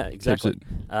suppose. Yeah, exactly.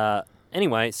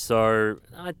 Anyway, so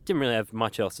I didn't really have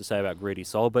much else to say about Greedy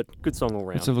Soul, but good song all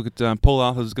round. Let's have a look at Paul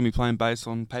Arthur's going to be playing bass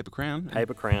on Paper Crown.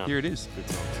 Paper Crown. Here it is. Good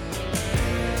song.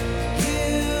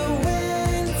 You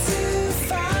went too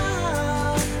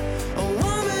far, a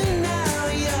woman, now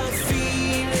you're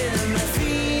feeling the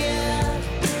fear,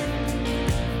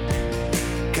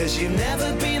 'cause you've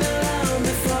never been alone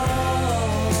before,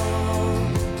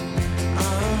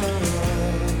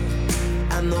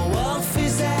 and the wolf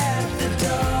is at the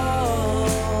door,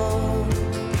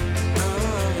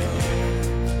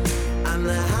 and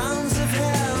the hounds of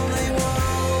hell, they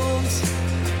won't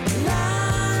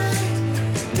lie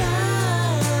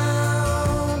down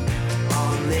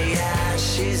on the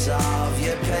ashes of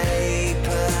your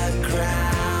paper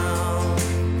crown.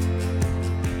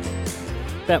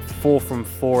 About 4 from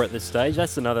 4 at this stage.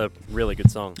 That's another really good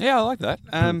song. Yeah, I like that.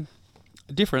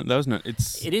 Different though, isn't it?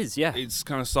 It is, yeah. It's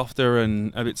kind of softer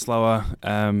and a bit slower.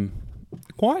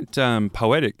 Quite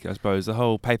poetic, I suppose. The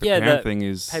whole Paper Crown thing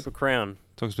is... Paper Crown.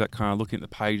 Talks about kind of looking at the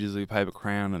pages of your paper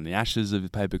crown and the ashes of your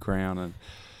paper crown.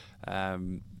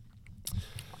 And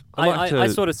I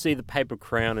sort of see the Paper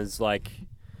Crown as like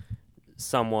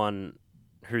someone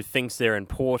who thinks they're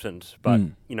important, but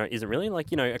isn't really.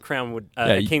 Like, a crown would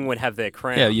a king would have their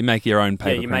crown. Yeah, you make your own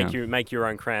paper crown. Yeah, you make your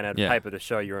own crown out of paper to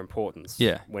show your importance.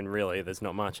 Yeah. When really there's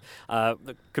not much. There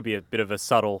could be a bit of a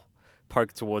subtle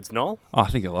poke towards Noel. I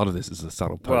think a lot of this is a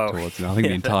subtle poke towards Noel. I think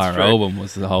the that's entire true. album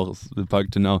was the poke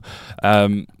to Noel.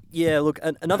 Yeah, look,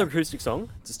 another acoustic song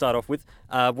to start off with.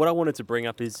 What I wanted to bring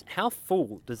up is how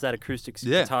full does that acoustic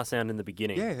guitar sound in the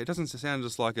beginning? Yeah, it doesn't sound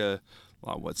just like it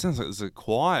sounds like there's a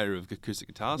choir of acoustic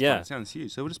guitars. Yeah. It sounds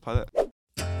huge. So we'll just play that.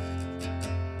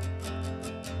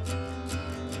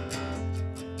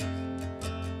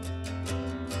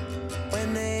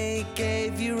 When they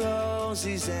gave you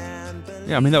roses and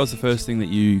Yeah, I mean, that was the first thing that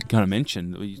you kind of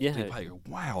mentioned. Yeah.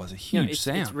 Wow, it's a huge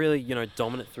sound. It's really,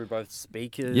 dominant through both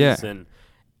speakers. Yeah.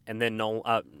 And then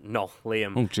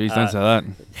Liam. Oh, geez, don't say that.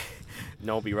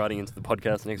 Noel will be writing into the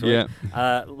podcast next week. Yeah.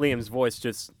 Liam's voice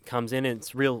just comes in and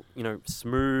it's real,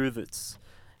 smooth. It's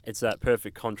that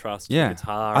perfect contrast to the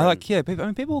guitar.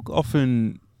 People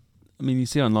often, you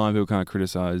see online people kind of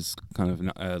criticize kind of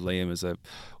Liam as a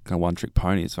kind of one-trick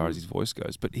pony as far as his voice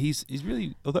goes, but he's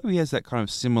really, although he has that kind of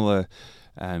similar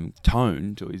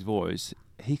tone to his voice,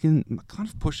 he can kind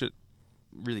of push it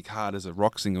really hard as a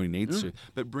rock singer when he needs to,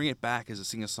 but bring it back as a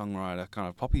singer-songwriter kind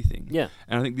of poppy thing. Yeah.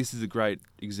 And I think this is a great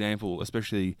example,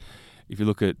 especially if you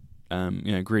look at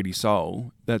Greedy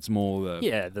Soul. That's more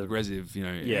the aggressive,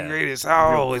 Greedy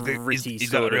Soul. He's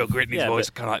got a real grit in his voice,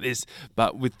 kind of like this.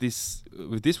 But with this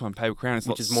one, Paper Crown, it's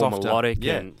which a lot is more softer. melodic.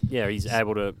 And he's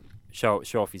able to show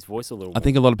off his voice a little. I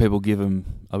think a lot of people give him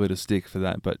a bit of stick for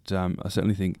that, but I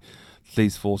certainly think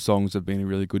these 4 songs have been a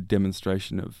really good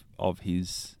demonstration of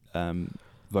his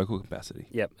vocal capacity.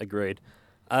 Yep, agreed.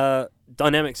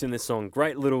 Dynamics in this song.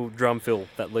 Great little drum fill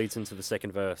that leads into the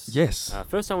second verse. Yes.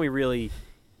 First time we really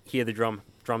hear the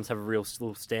drums have a real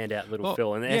little standout little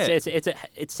fill, and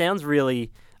it sounds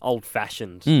really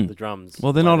old-fashioned. The drums.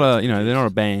 Well, they're not a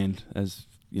band, as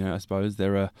I suppose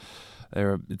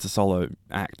it's a solo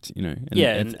act,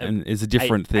 and it's a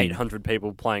different thing. 800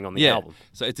 people playing on the album.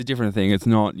 So it's a different thing. It's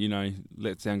not,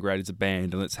 let's sound great as a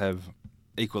band and let's have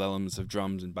equal elements of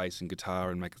drums and bass and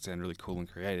guitar and make it sound really cool and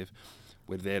creative.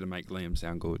 We're there to make Liam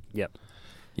sound good. Yep.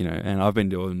 And I've been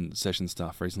doing session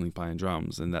stuff recently playing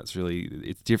drums, and that's really,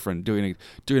 it's different. Doing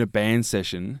a band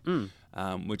session,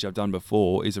 which I've done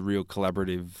before, is a real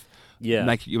collaborative. Yeah.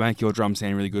 Make your drum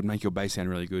sound really good, make your bass sound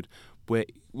really good. Where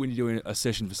when you're doing a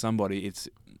session for somebody, it's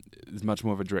much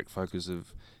more of a direct focus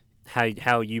of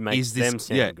how you make them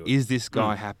sound good. Is this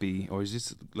guy happy, or is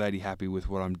this lady happy with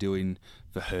what I'm doing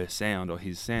for her sound or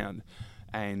his sound?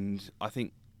 And I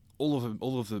think all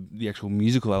of the actual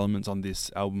musical elements on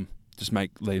this album just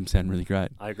make Liam sound really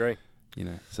great. I agree.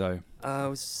 So.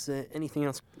 Was there anything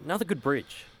else? Another good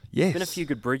bridge. Yes. There's been a few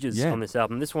good bridges on this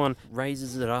album. This one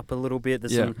raises it up a little bit.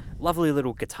 There's some lovely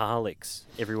little guitar licks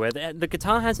everywhere. The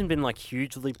guitar hasn't been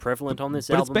hugely prevalent on this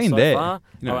album it's been so there. far.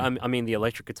 Oh, I mean the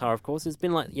electric guitar, of course. There's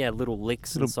been little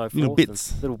licks and so forth. Little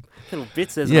bits. Little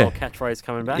bits. There's an old catchphrase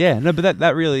coming back. Yeah, no, but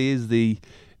that really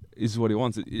is what he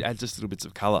wants. It adds just little bits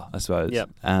of colour, I suppose.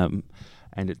 Yep.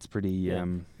 And it's pretty.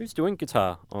 Who's doing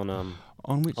guitar on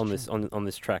On which on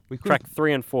this track. We Track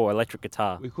 3 and 4, electric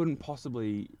guitar. We couldn't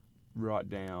possibly write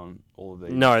down all of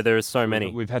these. No, there are so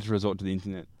many. We've had to resort to the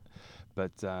internet,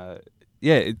 but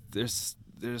there's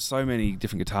so many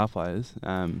different guitar players. Let's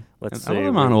see. A lot see. of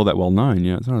them aren't all that well known.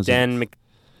 You know, it's not as Dan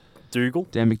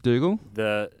McDougall. Dan McDougall.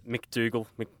 The McDougall,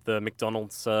 the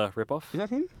McDonald's ripoff. Is that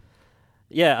him?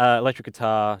 Yeah, electric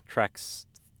guitar tracks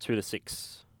 2 to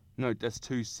 6. No, that's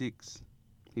 2-6.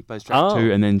 He plays track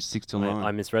 2 and then 6 till 9.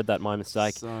 I misread that. My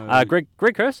mistake. So Greg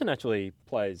Kirsten actually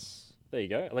plays. There you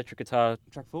go. Electric guitar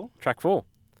track 4. Track 4.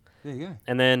 There you go.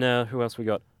 And then who else we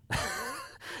got?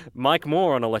 Mike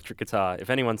Moore on electric guitar. If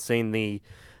anyone's seen the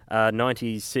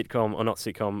 90s sitcom, or not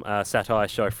sitcom, satire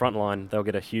show Frontline, they'll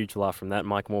get a huge laugh from that.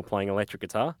 Mike Moore playing electric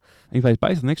guitar. And he plays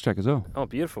bass on the next track as well. Oh,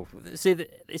 beautiful. See,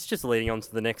 it's just leading on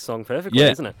to the next song perfectly,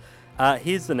 isn't it?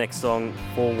 Here's the next song,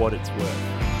 For What It's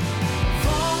Worth.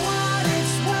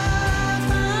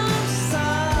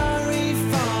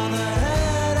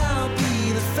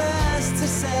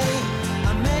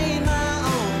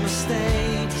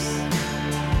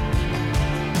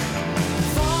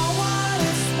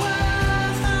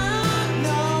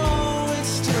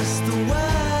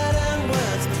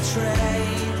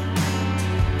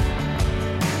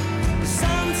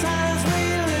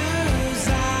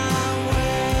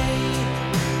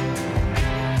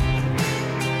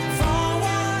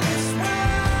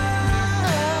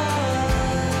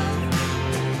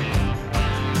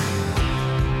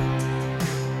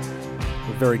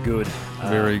 Very good.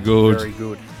 Very good. Very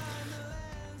good.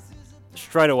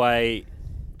 Straight away,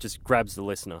 just grabs the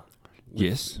listener.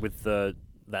 Yes. With that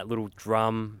little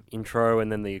drum intro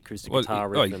and then the acoustic guitar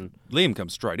riff. Liam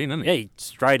comes straight in, doesn't he? Yeah,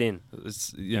 straight in.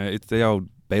 It's it's the old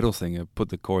Beatles thing of put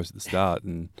the chorus at the start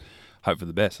and hope for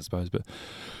the best, I suppose. But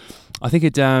I think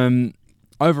it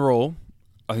overall,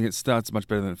 I think it starts much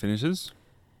better than it finishes.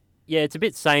 Yeah, it's a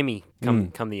bit samey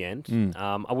come the end.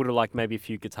 I would have liked maybe a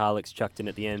few guitar licks chucked in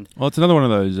at the end. Well, it's another one of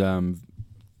those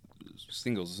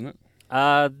singles, isn't it?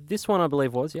 This one, I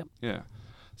believe, was, yep. Yeah.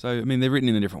 So, I mean, they're written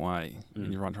in a different way.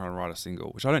 And you're trying to write a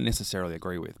single, which I don't necessarily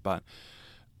agree with. But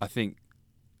I think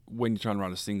when you're trying to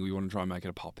write a single, you want to try and make it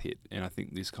a pop hit. And I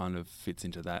think this kind of fits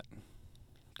into that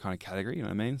kind of category, you know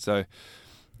what I mean? So,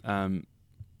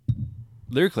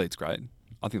 lyrically, it's great.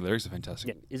 I think the lyrics are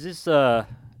fantastic. Yeah. Is this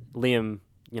Liam...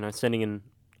 sending an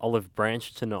olive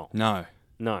branch to Noel? No.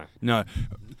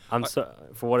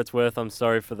 For what it's worth, I'm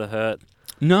sorry for the hurt.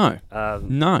 No.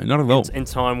 No, not at all. In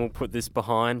time, we'll put this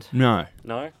behind. No.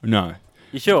 No? No.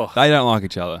 You sure? They don't like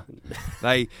each other.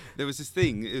 There was this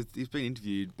thing, he's been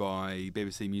interviewed by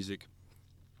BBC Music,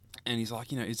 and he's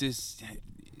like, is this,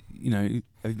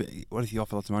 what if you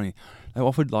offer lots of money? They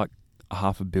offered like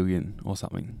 £500 million or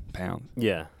something pounds.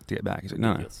 Yeah. To get back. He's like,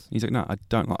 no. He's like, no, I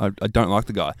don't like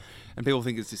the guy. And people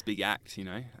think it's this big act,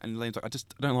 And Liam's like, I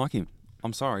don't like him.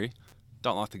 I'm sorry.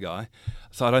 Don't like the guy.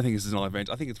 So I don't think this is an olive branch.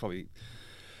 I think it's probably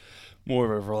more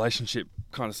of a relationship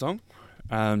kind of song.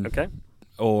 Okay.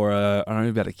 Or, I don't know,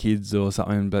 about the kids or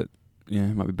something, but,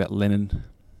 it might be about Lennon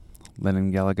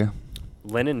Gallagher.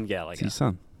 Lennon Gallagher? It's his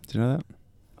son. Do you know that?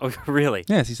 Oh, really?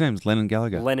 Yeah, his name's Lennon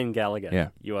Gallagher. Lennon Gallagher? Yeah.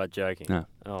 You are joking. No.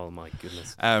 Oh, my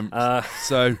goodness.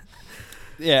 So,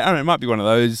 yeah, I don't know, it might be one of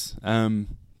those.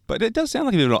 But it does sound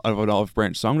like a bit of an olive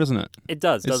branch song, doesn't it? It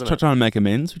does, doesn't it? It's trying to make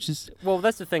amends, which is... Well,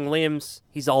 that's the thing.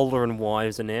 He's older and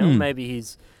wiser now. Maybe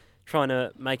he's trying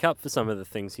to make up for some of the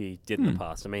things he did in the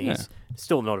past. I mean, he's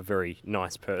still not a very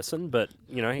nice person, but,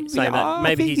 he's saying that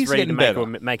maybe he's ready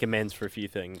to make amends for a few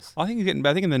things. I think he's getting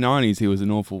better. I think in the 90s he was an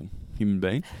awful human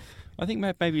being. I think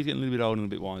maybe he's getting a little bit older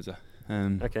and a bit wiser.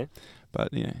 Okay.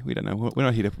 But we don't know. We're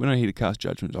not here to cast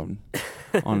judgment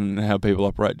on how people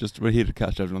operate. We're here to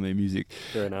cast judgment on their music.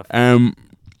 Fair enough.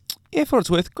 Yeah, for what it's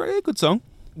worth, great, good song.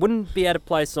 Wouldn't be out of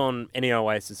place on any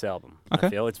Oasis album. Okay. I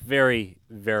feel it's very,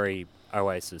 very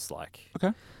Oasis-like.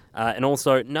 Okay. And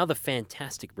also another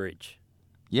fantastic bridge.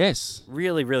 Yes.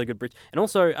 Really, really good bridge. And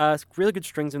also really good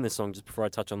strings in this song. Just before I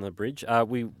touch on the bridge,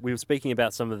 we were speaking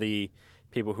about some of the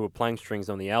people who were playing strings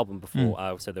on the album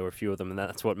before. So there were a few of them, and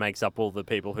that's what makes up all the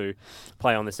people who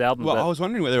play on this album. Well, I was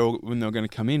wondering when they were going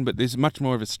to come in, but there's much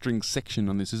more of a string section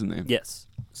on this, isn't there? Yes.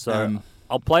 So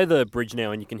I'll play the bridge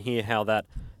now, and you can hear how the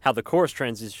chorus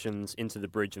transitions into the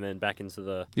bridge and then back into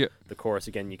the chorus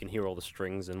again. You can hear all the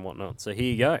strings and whatnot. So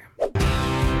here you go.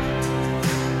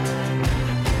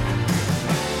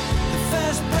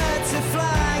 First bird to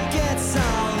fly gets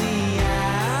all the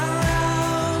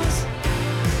arrows.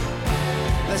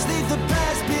 Let's leave the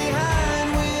past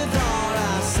behind with all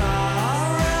our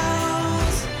sorrows.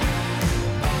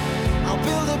 I'll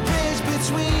build a bridge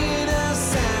between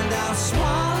us and I'll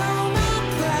swallow my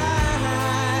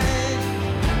pride.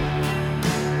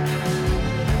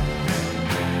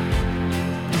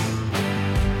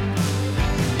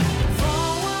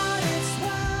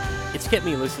 kept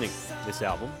me listening, this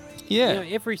album. Yeah. You know,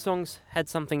 every song's had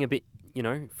something a bit,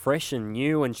 fresh and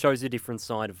new and shows a different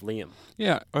side of Liam.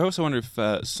 Yeah, I also wonder if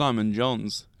Simon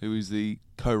Johns, who is the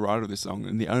co-writer of this song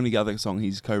and the only other song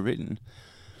he's co-written,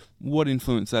 what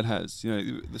influence that has. You know,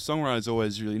 the songwriter is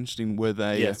always really interesting. Were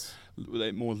they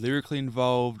more lyrically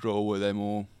involved, or were they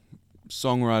more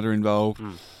songwriter involved?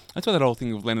 That's why that whole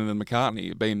thing of Lennon and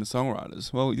McCartney being the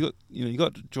songwriters. Well, you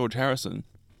got George Harrison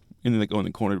in the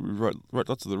corner who wrote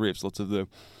lots of the riffs, lots of the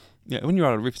when you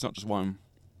write a riff, it's not just one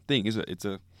thing, is it? It's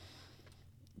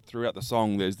throughout the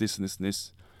song. There's this and this and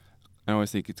this. I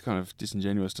always think it's kind of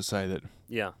disingenuous to say that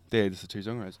they're just the two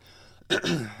songwriters.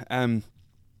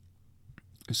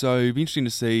 So it'd be interesting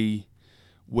to see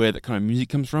where that kind of music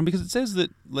comes from, because it says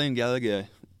that Liam Gallagher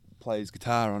plays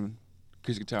guitar on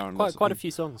quite a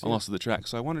few songs. On lots of the tracks.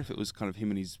 So I wonder if it was kind of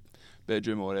him in his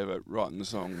bedroom or whatever writing the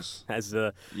songs. As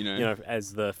the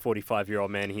as the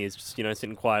 45-year-old man he is, just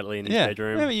sitting quietly in his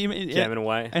bedroom, jamming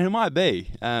away. And it might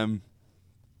be.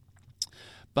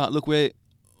 But look, we're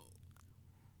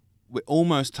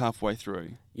almost halfway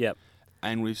through. Yep.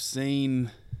 And we've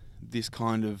seen this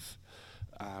kind of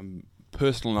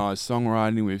personalised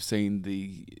songwriting. We've seen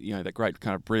the that great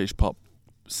kind of British pop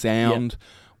sound.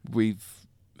 Yep. We've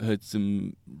heard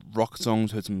some rock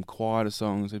songs, heard some quieter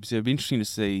songs. It'd be interesting to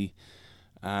see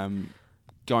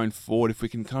going forward if we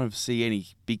can kind of see any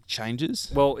big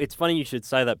changes. Well, it's funny you should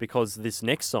say that, because this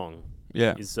next song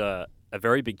is a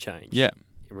very big change. Yeah.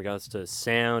 In regards to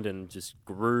sound and just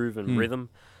groove and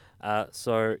rhythm.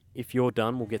 So if you're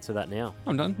done, we'll get to that now.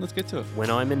 I'm done. Let's get to it.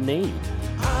 When I'm in Need.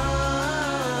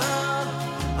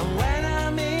 When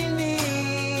I'm in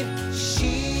need,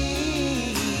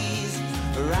 she's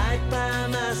right by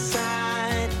my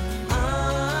side.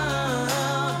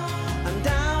 I'm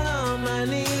down on my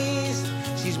knees.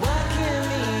 She's working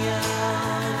me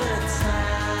all the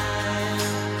time.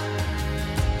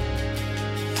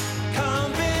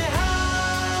 Come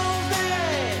behold me.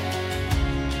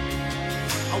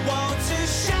 I want to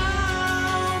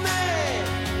show me.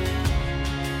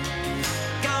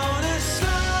 Gonna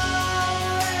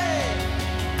slowly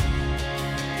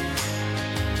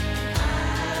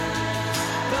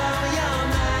blow your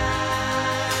mind.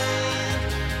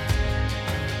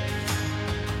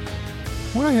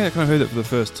 When I kind of heard that for the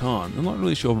first time, I'm not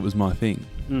really sure if it was my thing.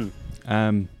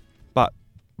 But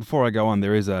before I go on,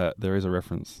 there is a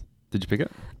reference. Did you pick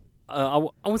it? I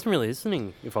wasn't really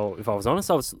listening, if I was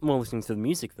honest. I was more listening to the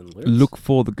music than the lyrics. Look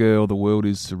for the girl, the world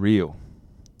is surreal.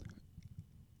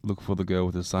 Look for the girl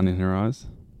with the sun in her eyes.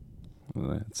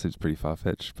 Well, it seems pretty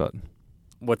far-fetched, but...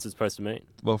 What's it supposed to mean?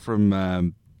 Well,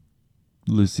 from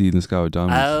Lucy in the Sky with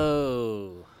Diamonds.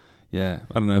 Oh. Yeah,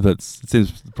 I don't know if it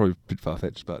seems probably a bit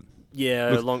far-fetched, but...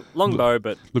 Yeah, long bow,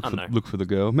 but I don't know. Look for the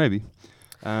girl, maybe.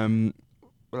 What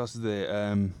else is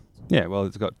there? Well,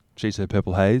 it's got She's Her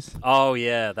Purple Haze. Oh,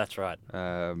 yeah, that's right.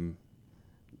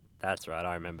 That's right.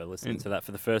 I remember listening to that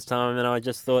for the first time, and I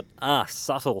just thought,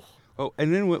 subtle. Oh,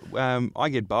 and then I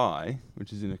Get By,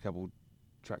 which is in a couple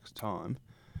tracks' time.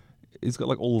 It's got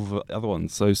like all of the other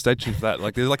ones, so stay tuned for that.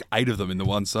 Like there's like 8 of them in the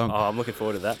one song. Oh, I'm looking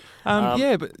forward to that.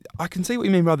 Yeah, but I can see what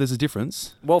you mean by there's a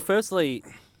difference. Well, firstly,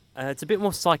 it's a bit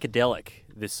more psychedelic,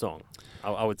 this song.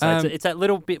 I would say it's that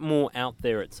little bit more out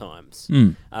there at times.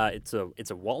 It's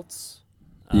a waltz.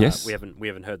 Yes, we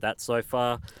haven't heard that so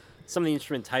far. Some of the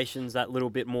instrumentation's that little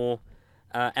bit more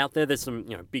out there. There's some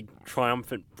big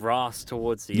triumphant brass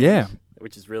towards the end,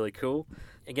 which is really cool.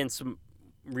 Again, some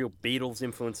real Beatles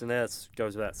influence in there. That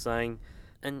goes without saying.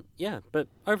 And but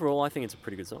overall, I think it's a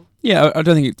pretty good song. Yeah, I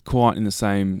don't think it's quite in the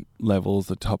same level as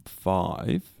the top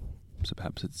 5. So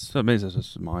perhaps it's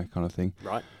just my kind of thing.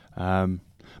 Right.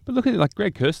 But look at it, like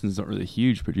Greg Kurstin's not really a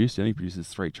huge producer. He only produces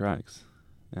 3 tracks.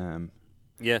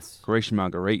 Yes. Grecian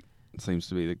Marguerite seems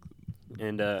to be the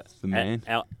man.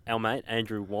 Our mate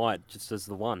Andrew White just does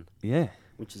the one. Yeah.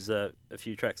 Which is a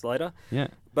few tracks later. Yeah.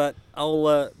 But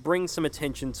I'll bring some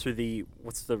attention to the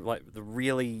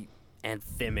really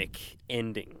anthemic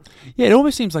ending. Yeah, it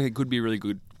almost seems like it could be a really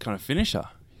good kind of finisher.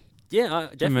 Yeah,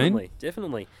 definitely.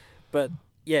 But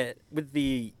yeah, with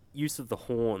the use of the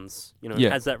horns,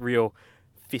 it has that real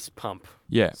fist pump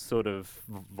sort of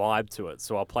vibe to it.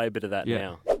 So I'll play a bit of that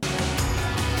now.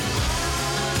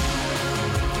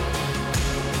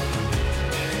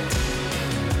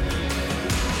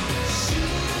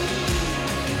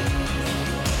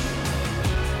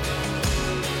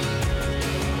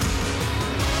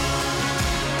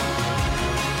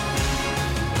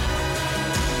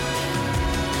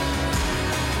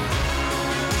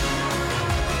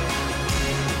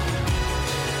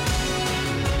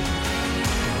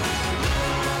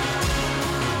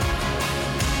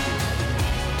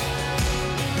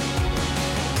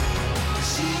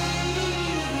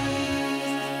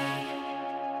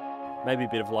 maybe a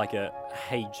bit of like a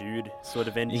Hey Jude sort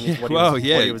of ending Yeah, is what well,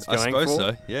 he was I going suppose for.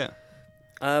 so. Yeah.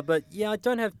 But yeah, I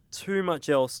don't have too much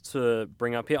else to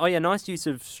bring up here. Oh yeah, nice use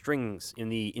of strings in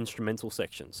the instrumental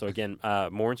section. So again,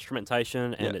 more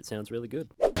instrumentation, and it sounds really good.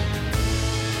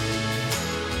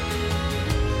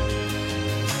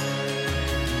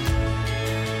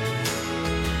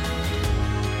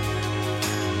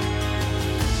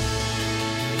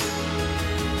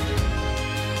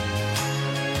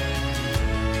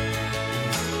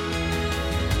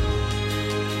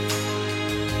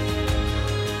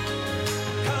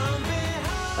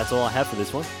 That's all I have for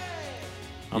this one.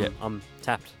 I'm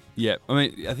tapped. Yeah, I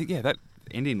mean, I think that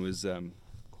ending was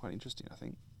quite interesting. I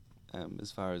think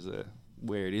as far as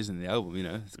where it is in the album,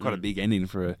 it's quite a big ending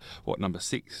for number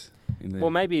 6.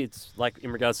 Well, maybe it's like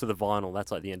in regards to the vinyl.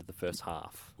 That's like the end of the first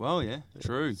half. Well, yeah,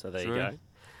 true. So there true. you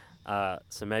go.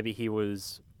 So maybe he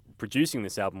was producing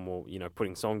this album, or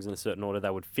putting songs in a certain order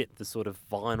that would fit the sort of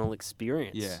vinyl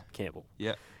experience. Yeah. Campbell.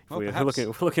 Yeah. We're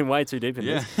looking way too deep in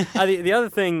Yeah. this. The other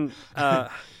thing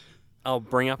I'll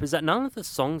bring up is that none of the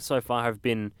songs so far have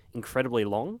been incredibly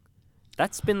long.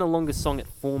 That's been the longest song at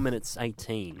 4 minutes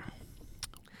 18.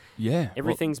 Yeah.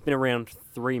 Everything's been around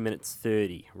 3 minutes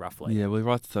 30, roughly. Yeah, well, he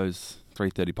writes those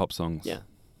 3:30 pop songs. Yeah.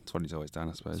 That's what he's always done,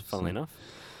 I suppose. Funnily enough.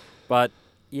 But,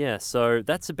 yeah, so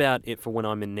that's about it for When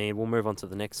I'm in Need. We'll move on to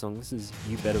the next song. This is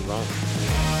You Better Run.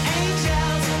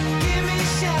 Angels, give me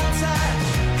shelter,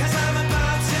 'cause I'm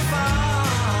about to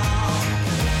fall.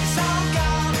 It's all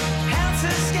gone,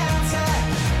 helter skelter.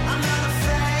 I'm not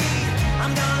afraid,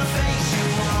 I'm gonna face you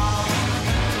all.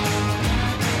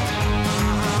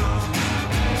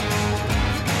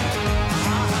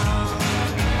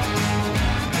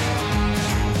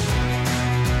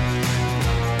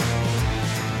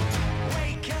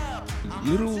 Wake up.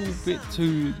 Little bit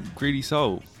too greedy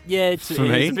soul. Yeah, it's For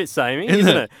me? a bit samey, Isn't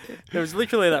isn't it? it? There was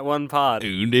literally that one part.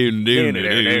 They've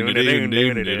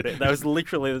That was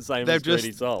literally the same as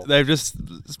Greedy Soul. just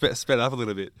sped up a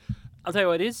little bit. I'll tell you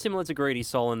what, it is similar to Greedy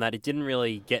Soul in that it didn't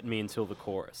really get me until the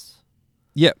chorus.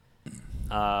 Yep.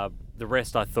 The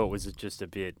rest I thought was just a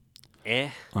bit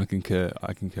I concur.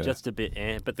 just a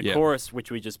bit But the Yep. chorus, which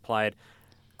we just played,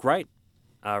 great.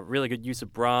 Really good use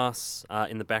of brass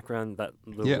in the background, that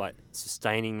little Yep. like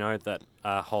sustaining note that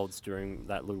holds during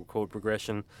that little chord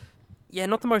progression. Yeah,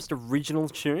 not the most original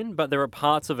tune, but there are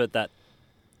parts of it that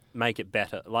make it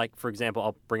better. Like, for example,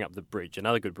 I'll bring up the bridge,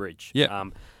 another good bridge. Yep.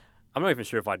 I'm not even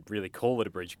sure if I'd really call it a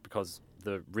bridge because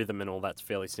the rhythm and all that's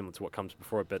fairly similar to what comes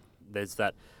before it, but there's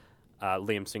that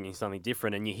Liam singing something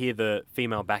different, and you hear the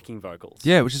female backing vocals.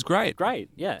 Yeah, which is great. Great,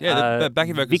 yeah. Yeah, the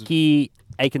backing vocals- Vicky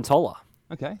Akintola,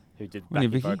 Okay. who did On your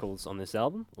backing Vicky? vocals on this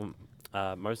album,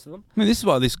 most of them. I mean, this is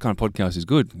why this kind of podcast is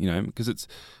good, because it's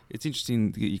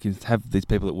interesting that you can have these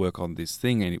people that work on this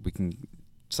thing, and we can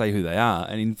say who they are,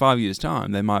 and in 5 years'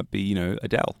 time, they might be,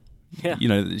 Adele. Yeah.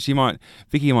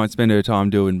 Vicky might spend her time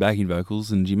doing backing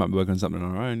vocals, and she might be working on something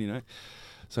on her own,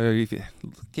 So if you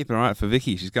keep an eye out for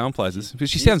Vicky, she's going places. But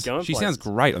she sounds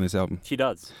great on this album. She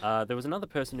does. There was another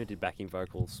person who did backing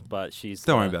vocals, but she's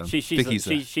Don't worry about them.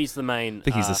 she's the main.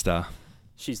 Vicky's the star.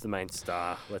 She's the main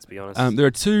star. Let's be honest. There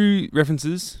are 2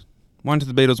 references, one to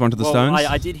the Beatles, one to the Stones.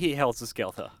 I did hear Helter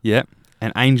Skelter. Yeah,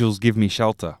 and Angels Give Me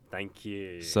Shelter. Thank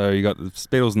you. So you got the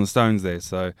Beatles and the Stones there.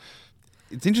 So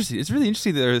it's interesting. It's really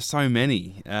interesting that there are so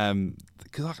many.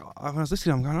 Because when I was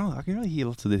listening, I'm going, I can really hear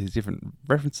lots of these different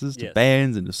references to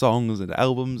bands and to songs and to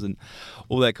albums and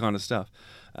all that kind of stuff.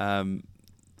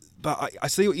 But I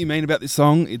see what you mean about this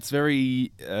song. It's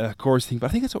very chorus thing, but I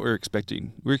think that's what we're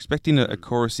expecting. We're expecting a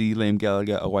chorusy Liam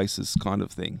Gallagher Oasis kind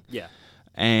of thing. Yeah.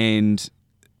 And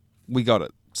we got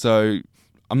it. So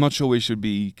I'm not sure we should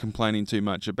be complaining too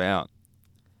much about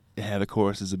how the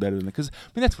choruses are better than because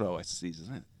that's what Oasis is,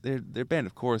 isn't it? They're a band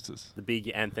of choruses. The big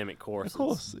anthemic choruses. Of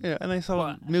course, yeah, and they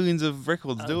sold millions of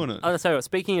records doing it. I'll tell you what,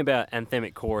 speaking about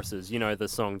anthemic choruses, the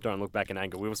song "Don't Look Back in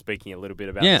Anger." We were speaking a little bit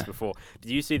about this before.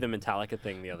 Did you see the Metallica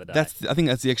thing the other day? I think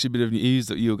that's the extra bit of news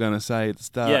that you were going to say at the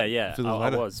start. Yeah,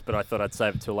 I was, but I thought I'd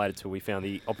save it till later till we found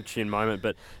the opportune moment.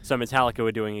 But so Metallica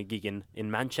were doing a gig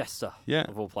in Manchester,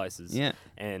 of all places,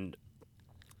 and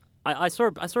I saw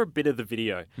a bit of the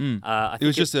video. I think it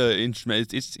was just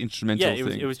it's instrumental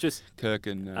thing. It was just Kirk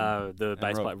and the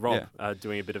bass player Rob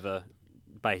doing a bit of a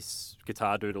bass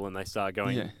guitar doodle, and they start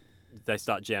going. Yeah. They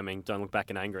start jamming "Don't Look Back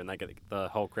in Anger," and they get the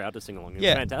whole crowd to sing along. It was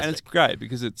fantastic. And it's great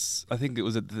because I think it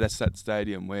was at that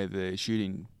stadium where the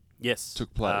shooting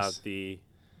took place. The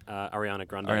Ariana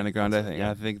Grande thing. Yeah.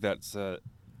 I think that's the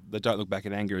 "Don't Look Back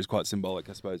in Anger" is quite symbolic,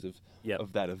 I suppose,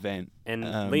 of that event. And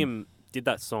Liam did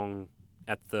that song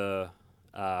at the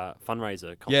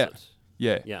fundraiser concert.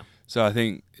 Yeah. So I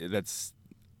think that's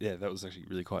yeah, that was actually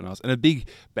really quite nice. And a big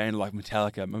band like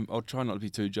Metallica, I'll try not to be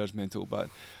too judgmental, but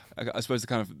I suppose the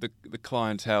kind of the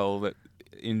clientele that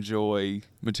enjoy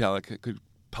Metallica could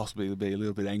possibly be a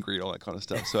little bit angry and all that kind of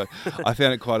stuff. So I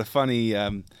found it quite a funny,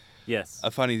 yes,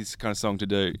 a funny kind of song to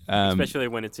do, especially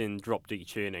when it's in drop D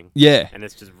tuning. Yeah, and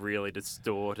it's just really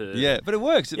distorted. Yeah, but it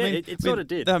works. It sort of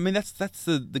did. I mean, that's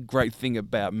the great thing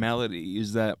about melody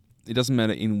is that it doesn't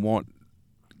matter in what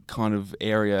kind of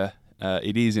area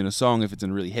it is in a song. If it's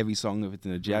in a really heavy song, if it's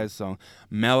in a jazz song,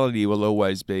 melody will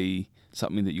always be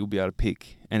something that you'll be able to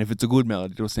pick. And if it's a good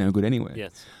melody, it'll sound good anyway.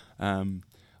 Yes.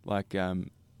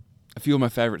 A few of my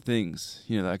favourite things,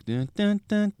 like dun dun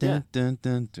dun dun dun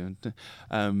dun dun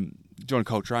dun. John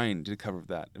Coltrane did a cover of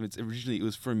that. Originally it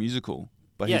was for a musical,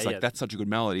 but he's like, that's such a good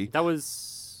melody. That was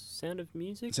Sound of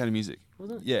Music? Sound of Music.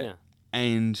 Was it? Yeah.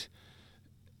 And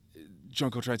John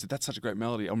Coltrane said, that's such a great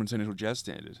melody, I'm going to turn it into a jazz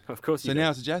standard. Of course So now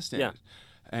it's a jazz standard.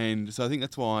 Yeah. And so I think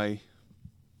that's why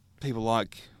people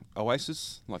like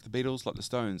Oasis, like the Beatles, like the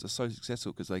Stones, are so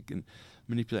successful, because they can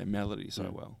manipulate melody so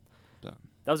well. So.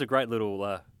 That was a great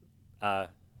little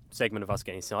segment of us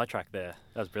getting sidetracked there.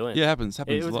 That was brilliant. Yeah, it happens a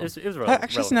lot. It was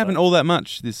Actually, doesn't happen all that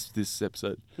much this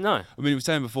episode. No. I mean, we were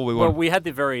saying before we had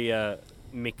the very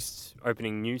mixed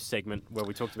opening news segment where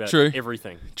we talked about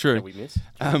everything that we missed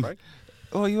during the break.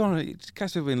 Oh, in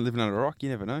case we've been living under a rock, you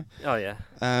never know. Oh, yeah.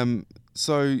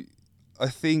 So I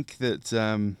think that,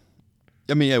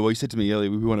 you said to me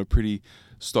earlier, we want a pretty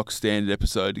stock standard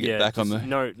episode to get back on the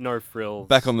no frills,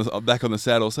 back on the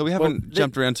saddle. So we haven't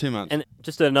jumped around too much. And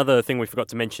just another thing we forgot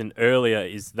to mention earlier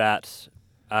is that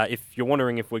if you're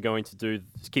wondering if we're going to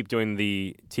keep doing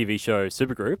the TV show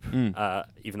Supergroup,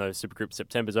 even though Supergroup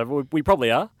September's over, we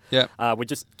probably are. Yeah. We're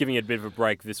just giving it a bit of a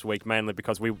break this week, mainly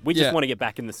because we just want to get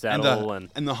back in the saddle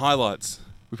and the highlights.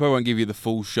 We probably won't give you the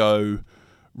full show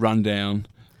rundown.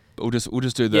 We'll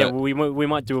just do the... Yeah, we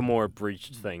might do a more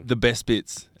abridged thing. The best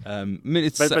bits.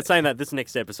 But saying that, this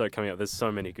next episode coming up, there's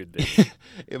so many good bits.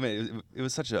 It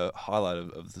was such a highlight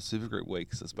of the Supergroup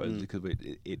weeks, I suppose, because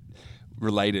it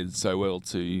related so well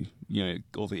to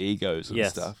all the egos and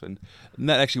stuff, and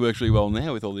that actually works really well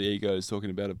now with all the egos talking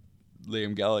about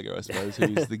Liam Gallagher, I suppose,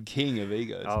 who's the king of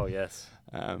egos. Oh yes.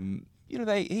 He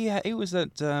was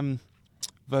voted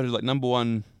like number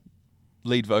one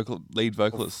lead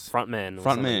vocalist,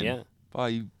 frontman, yeah.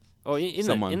 By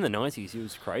someone in the 90s, he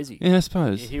was crazy. Yeah, I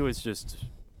suppose he was just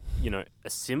a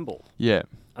symbol. Yeah.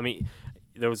 I mean,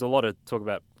 there was a lot of talk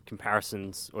about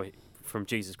comparisons from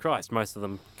Jesus Christ, most of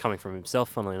them coming from himself,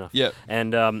 funnily enough. Yeah.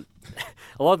 And a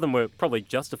lot of them were probably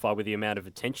justified with the amount of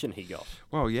attention he got.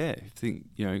 Well, yeah. I think,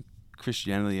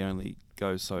 Christianity only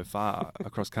goes so far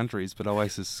across countries, but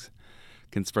Oasis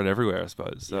can spread everywhere, I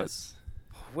suppose. So yes.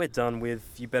 We're done with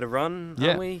You Better Run,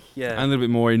 aren't we? Yeah. And a little bit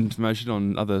more information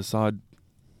on other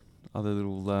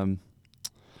little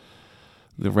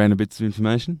random bits of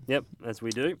information. Yep, as we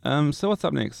do. So what's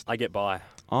up next? I Get By.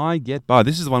 I Get By.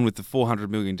 This is the one with the 400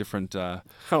 million different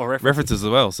references as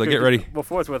well, so get ready. Well,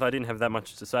 for what it's worth, I didn't have that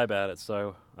much to say about it,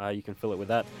 so you can fill it with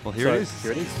that. Well, here it is.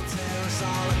 Here it is.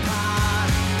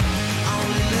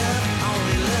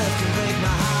 Only love can break my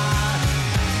heart.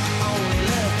 Only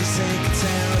love can sink and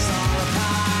tear us all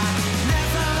apart.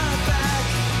 Never look back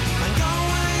and go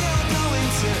where you're going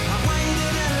to. I've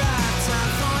waited a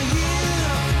lifetime for you.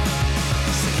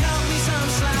 So cut me some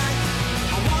slack.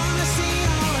 I wanna see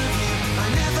all of you. I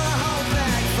never hold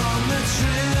back from the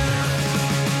truth.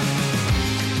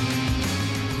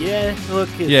 Yeah, look.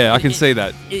 I can see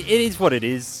that. It is what it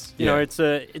is. You know, it's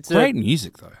great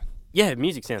music though. Yeah,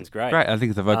 music sounds great. Great. I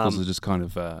think the vocals are just kind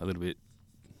of a little bit.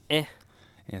 Yeah,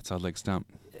 it's odd leg stump.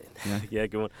 Yeah,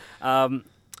 good one.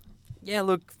 Yeah,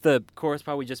 look, the chorus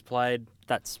part we just played,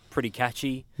 that's pretty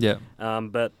catchy. Yeah.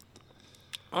 But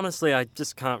honestly, I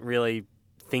just can't really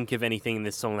think of anything in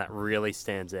this song that really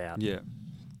stands out. Yeah.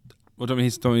 Well, don't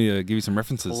we give you some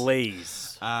references?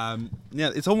 Please.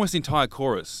 It's almost the entire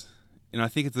chorus, and I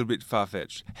think it's a little bit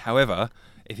far-fetched. However,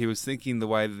 if he was thinking the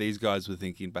way that these guys were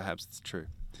thinking, perhaps it's true.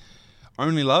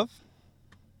 Only Love.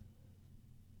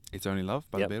 It's Only Love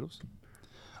by the Beatles.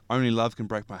 Only Love Can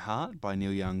Break My Heart by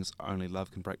Neil Young's Only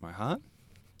Love Can Break My Heart.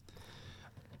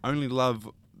 Only Love,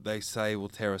 they say, will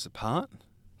tear us apart.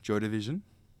 Joy Division.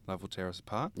 Love will tear us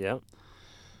apart. Yeah.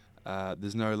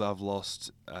 There's No Love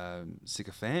Lost.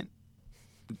 Sycophant.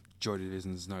 Joy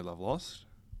Division's No Love Lost.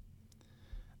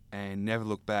 And Never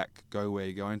Look Back. Go Where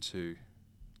You're Going To.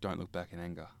 Don't Look Back in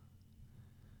Anger.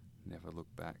 Never Look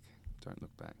Back. Don't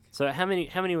Look Back. So how many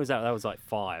was that? That was like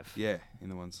 5. Yeah, in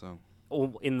the one song.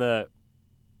 All in the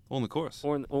chorus.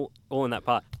 All in that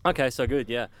part. Okay, so good,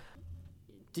 yeah.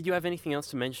 Did you have anything else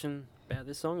to mention about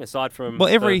this song aside from Well,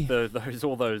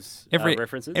 all those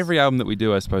references? Every album that we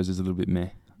do, I suppose, is a little bit meh.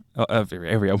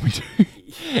 Every album we do.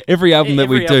 Every album that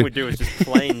we do is just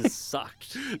plain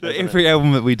sucked. Every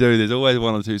album that we do, there's always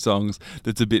one or two songs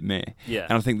that's a bit meh. Yeah.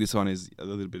 And I think this one is a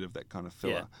little bit of that kind of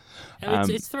filler. Yeah.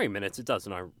 It's 3 minutes. It does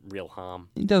no real harm.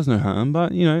 It does no harm,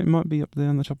 but, it might be up there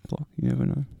on the chopping block. You never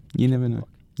know. You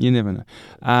never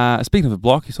know. Speaking of the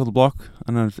block, you saw the block.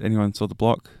 I don't know if anyone saw the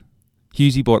block.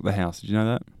 Hughesy bought the house. Did you know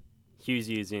that?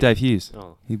 Hughesy is in... Dave Hughes.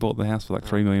 Oh. He bought the house for like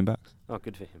 $3 million. Oh,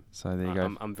 good for him. So there you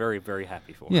go. I'm very, very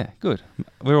happy for him. Yeah, good.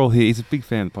 We're all here. He's a big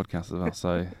fan of the podcast as well.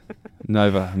 So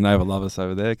Nova love us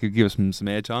over there. Could give us some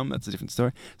airtime. That's a different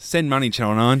story. Send money,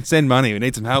 Channel 9. Send money. We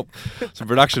need some help. Some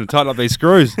production to tighten up these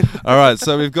screws. All right,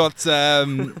 so we've got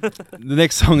the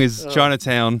next song is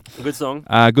Chinatown. Good song.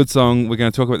 Good song. We're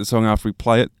going to talk about the song after we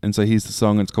play it. And so here's the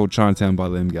song. It's called Chinatown by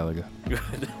Liam Gallagher.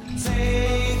 Good.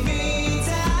 Take me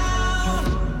down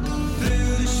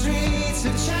through the streets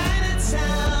of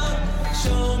Chinatown.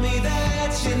 Show me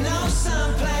that you know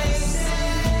some places.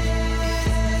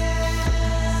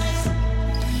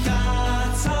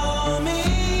 God told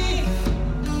me,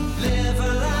 live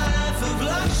a life of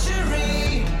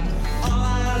luxury. All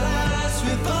our lives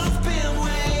we've both been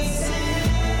waiting.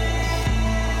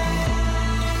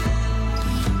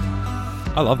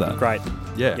 I love that. Great.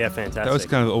 Yeah. Yeah, fantastic. That was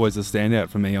kind of always a standout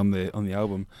for me on the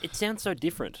album. It sounds so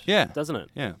different. Yeah. Doesn't it?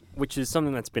 Yeah. Which is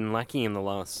something that's been lacking in the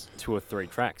last 2 or 3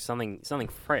 tracks. Something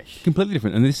fresh. Completely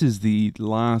different. And this is the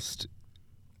last...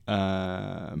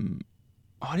 it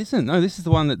isn't. No, this is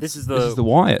the one that... This is the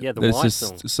Wyatt. Yeah, the Wyatt Wyatt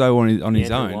song. song. So on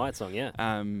his own. The Wyatt song, yeah.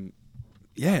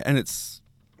 Yeah, and it's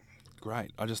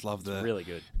great. I just love It's really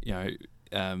good.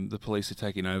 The police are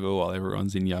taking over while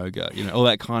everyone's in yoga. All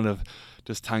that kind of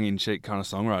just tongue-in-cheek kind of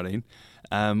songwriting.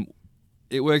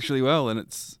 It works really well, and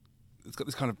it's got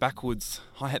this kind of backwards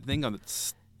hi-hat thing on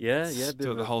it.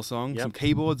 Throughout the whole song. Yep. Some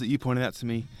keyboards that you pointed out to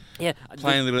me. Yeah,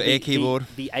 playing a little air keyboard.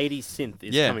 The 80s synth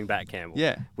is coming back, Campbell.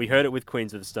 Yeah, we heard it with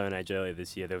Queens of the Stone Age earlier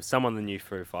this year. There was some on the new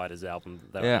Foo Fighters album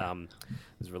that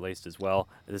was released as well.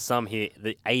 There's some here.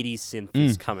 The 80s synth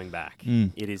is coming back.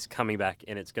 It is coming back,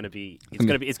 and it's going to be huge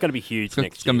next year.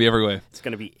 It's going to be everywhere. It's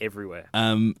going to be everywhere.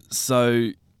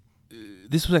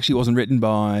 This wasn't written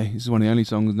by. This is one of the only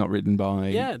songs not written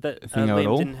by. That Thingo at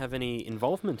all. Liam didn't have any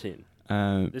involvement in.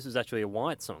 This is actually a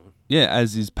Wyatt song. Yeah,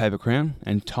 as is Paper Crown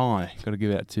and Ty. Got to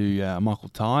give out to Michael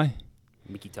Ty.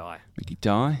 Mickey Ty.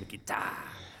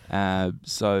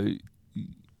 So,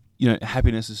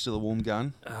 happiness is still a warm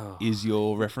gun. Oh. Is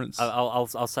your reference?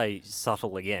 I'll say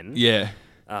subtle again. Yeah.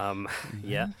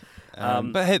 Yeah.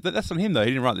 But hey, that's on him though.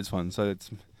 He didn't write this one, so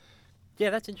it's. Yeah,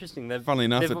 that's interesting. Funnily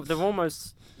enough, they've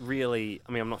almost really...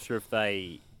 I mean, I'm not sure if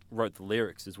they wrote the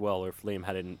lyrics as well or if Liam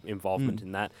had an involvement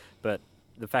in that, but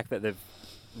the fact that they've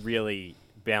really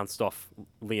bounced off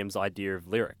Liam's idea of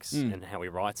lyrics and how he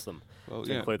writes them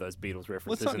to include those Beatles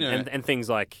references and things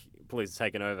like police are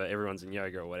taking over, everyone's in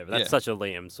yoga or whatever. That's such a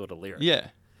Liam sort of lyric. Yeah.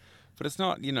 But it's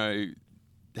not,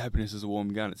 happiness is a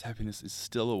warm gun. It's happiness is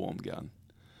still a warm gun.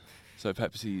 So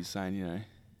perhaps he's saying,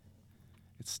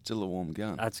 it's still a warm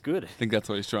gun. That's good. I think that's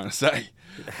what he's trying to say.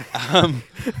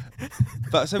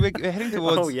 But so we're heading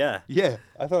towards... Oh, yeah. Yeah.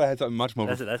 I thought I had something much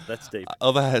more... That's deep.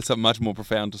 Although I had something much more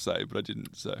profound to say, but I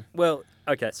didn't, so... Well,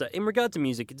 okay, so in regard to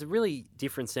music, it's a really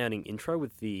different sounding intro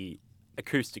with the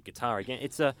acoustic guitar. Again,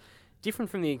 it's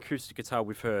different from the acoustic guitar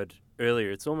we've heard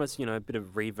earlier. It's almost, a bit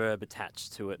of reverb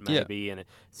attached to it, maybe, and it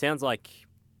sounds like,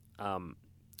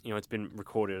 it's been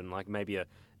recorded in, like, maybe a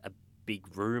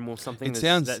big room or something. It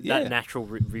sounds that natural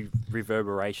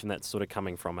reverberation that's sort of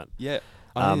coming from it. Yeah,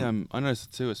 I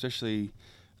noticed it too, especially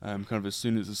kind of as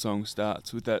soon as the song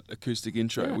starts with that acoustic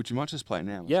intro, which you might just play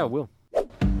now. Yeah, I will.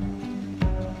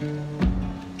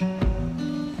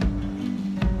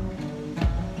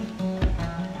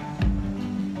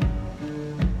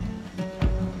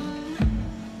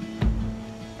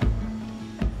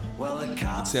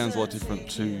 It sounds a lot different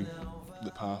to the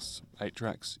past 8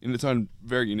 tracks in its own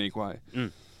very unique way.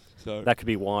 So that could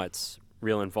be Wyatt's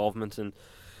real involvement. And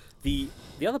the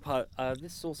other part,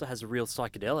 this also has a real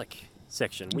psychedelic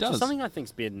section, which is something I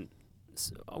think's been,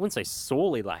 I wouldn't say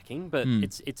sorely lacking, but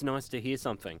it's nice to hear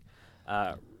something,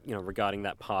 regarding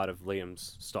that part of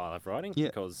Liam's style of writing,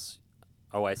 because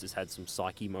Oasis had some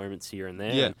psyche moments here and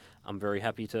there, and I'm very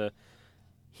happy to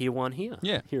hear one here,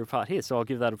 hear a part here, so I'll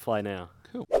give that a play now.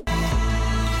 Cool.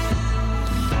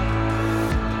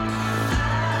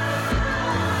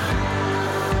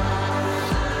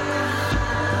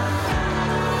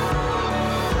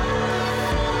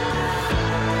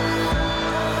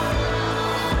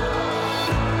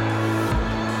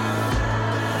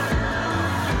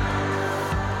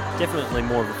 definitely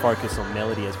more of a focus on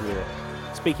melody, as we were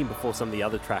speaking before. Some of the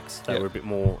other tracks that were a bit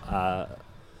more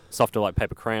softer, like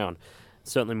Paper Crown.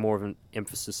 Certainly more of an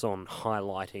emphasis on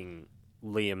highlighting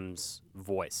Liam's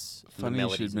voice. Funny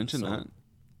you should mention that.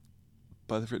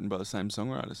 Both written by the same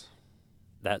songwriters.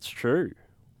 That's true.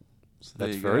 So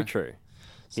That's very true.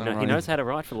 He knows how to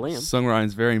write for Liam. Songwriting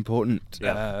is very important,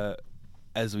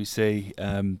 as we see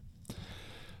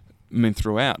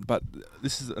throughout. But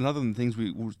this is another of the things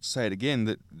we will say it again,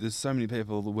 that there's so many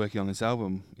people working on this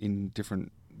album in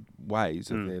different ways,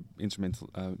 if they're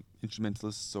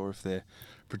instrumentalists or if they're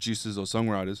producers or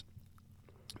songwriters.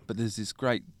 But there's this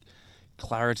great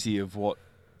clarity of what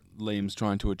Liam's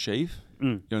trying to achieve,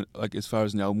 like as far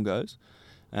as an album goes.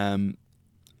 And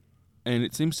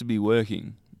it seems to be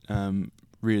working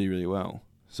really, really well.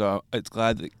 So it's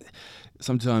glad that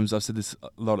sometimes I've said this a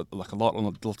lot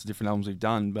on lots of different albums we've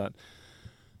done, but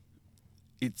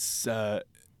it's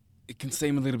it can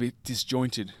seem a little bit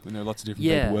disjointed when there are lots of different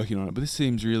people working on it. But this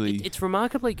seems really... It's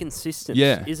remarkably consistent,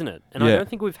 isn't it? And I don't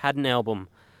think we've had an album,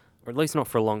 or at least not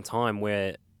for a long time,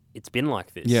 where it's been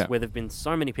like this, where there have been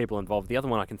so many people involved. The other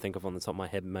one I can think of on the top of my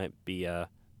head might be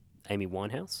Amy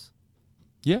Winehouse.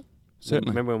 Yeah,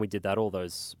 certainly. Remember when we did that all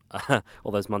those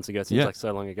months ago? It seems like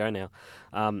so long ago now.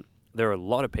 There are a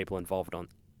lot of people involved on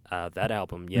that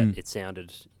album, yet it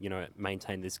sounded, it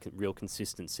maintained this real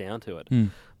consistent sound to it.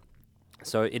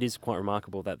 So it is quite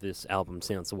remarkable that this album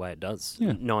sounds the way it does,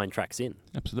 9 tracks in.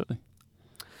 Absolutely.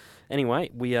 Anyway,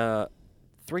 we are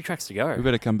 3 tracks to go. We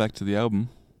better come back to the album.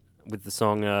 With the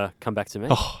song Come Back to Me.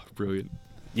 Oh, brilliant.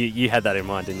 You had that in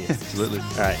mind, didn't you? Absolutely.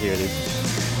 All right, here it is.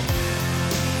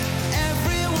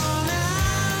 Everyone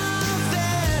out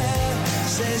there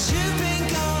says you've been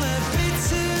gone a bit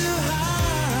too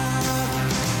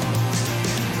hard.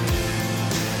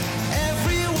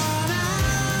 Everyone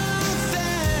out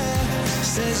there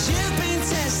says you've been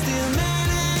testing man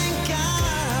and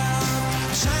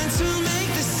God, trying to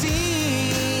make the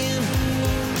scene.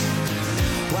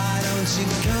 Why don't you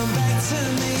come back to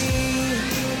me?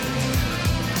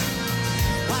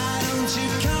 Why don't you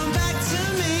come back to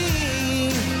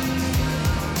me?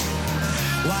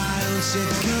 Why don't you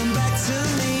come back to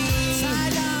me?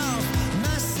 Tied off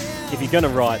myself. If you're going to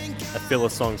write a filler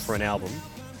song for an album,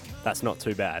 that's not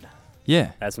too bad.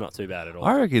 Yeah. That's not too bad at all.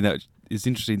 I reckon that it's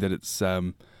interesting that it's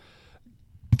kind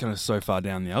of so far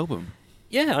down the album.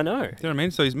 Yeah, I know. You know what I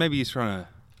mean? So maybe he's trying to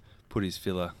put his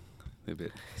filler a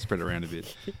bit, spread it around a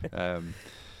bit.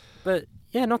 But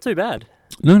yeah, not too bad.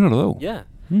 No, not at all. Yeah.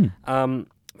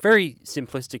 Very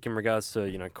simplistic in regards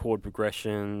to, chord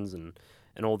progressions and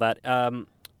all that.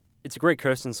 It's a great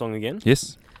Kirsten song again.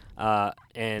 Yes.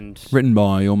 And written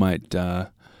by your mate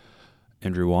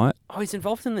Andrew White. Oh, he's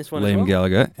involved in this one Liam as well.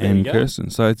 Gallagher and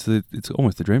Kirsten. So it's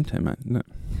almost the dream team, mate, isn't it?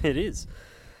 It is.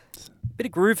 Bit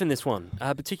of groove in this one,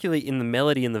 particularly in the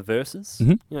melody and the verses.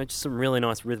 Just some really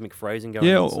nice rhythmic phrasing going on.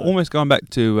 Yeah, almost going back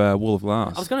to Wall of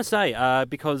Glass. I was going to say,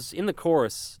 because in the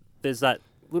chorus, there's that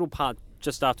little part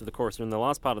just after the chorus, or in the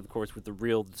last part of the chorus with the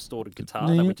real distorted guitar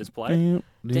that we just played.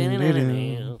 So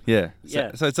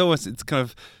it's kind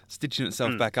of stitching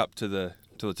itself back up to the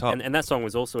top. And that song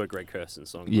was also a Greg Kirsten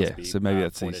song. So maybe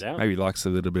that's maybe he likes a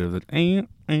little bit of it. Yeah,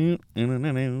 he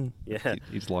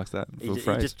just likes that. He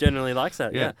just generally likes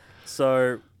that. Yeah.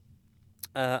 So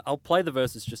I'll play the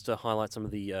verses just to highlight some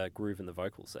of the groove and the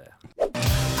vocals there.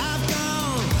 I've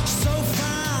gone so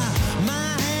far,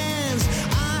 my hands are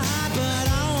high, but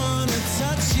I wanna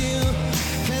touch you,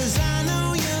 'cause I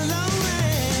know you're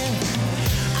lonely.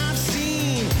 I've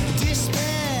seen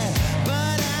despair,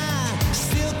 but I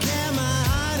still care. My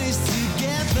heart is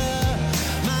together,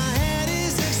 my head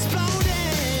is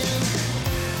exploding.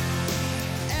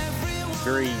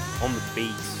 Very on the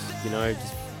beat,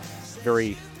 just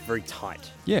very, very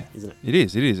tight. Yeah, isn't it? It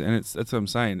is, and that's what I'm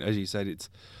saying. As you said,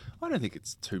 I don't think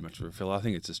it's too much of a filler. I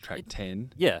think it's just track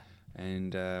 10. Yeah,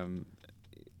 and I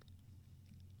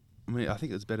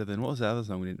think it's better than, what was the other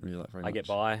song we didn't really like very much? I Get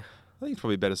By. I think it's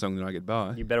probably a better song than I Get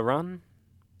By. You Better Run.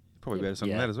 Probably a better song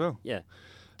than that as well. Yeah,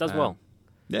 does well.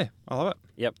 Yeah, I love it.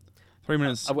 Yep. 3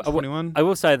 minutes 21. I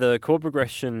will say the chord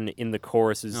progression in the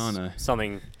chorus is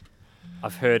something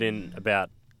I've heard in about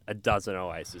a dozen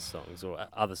Oasis songs or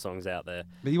other songs out there.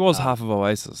 But he was half of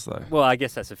Oasis, though. Well, I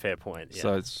guess that's a fair point. Yeah.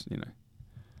 So it's,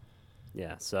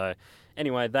 Yeah, so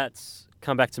anyway, that's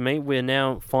Come Back to Me. We're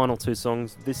now final 2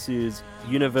 songs. This is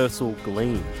Universal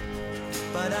Gleam.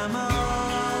 But I'm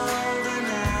older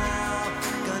now,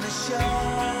 gonna show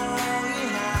you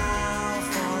how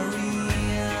for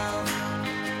real.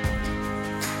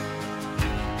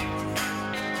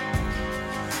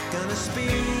 Gonna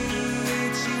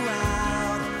spit you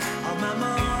out of my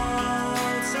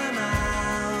molten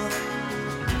mouth.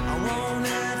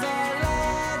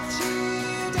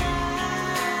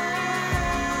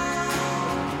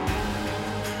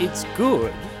 It's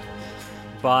good,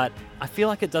 but I feel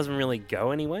like it doesn't really go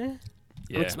anywhere.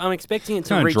 Yeah. I'm expecting it to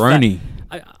Kind of reach drony.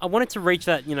 I want it to reach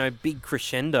that, big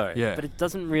crescendo. Yeah. But it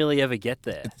doesn't really ever get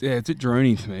there. It's a bit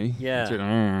drony to me. Yeah. It's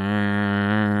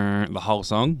a bit, the whole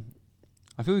song.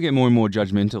 I feel we get more and more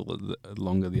judgmental the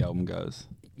longer the album goes.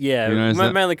 Yeah, You notice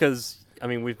that? mainly because,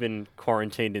 we've been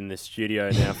quarantined in the studio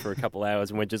now for a couple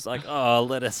hours and we're just like, oh,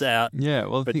 let us out. Yeah,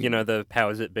 well, But, the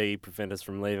powers that be prevent us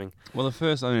from leaving. well, the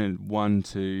first, 1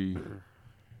 to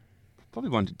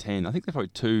 10. I think there are probably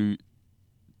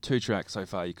two tracks so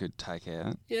far you could take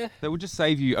out. Yeah. That would just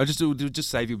save you. It would just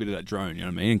save you a bit of that drone, you know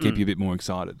what I mean, and keep you a bit more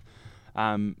excited.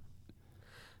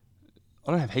 I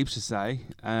don't have heaps to say.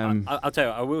 I'll tell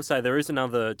you, I will say there is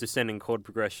another descending chord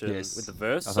progression Yes. with the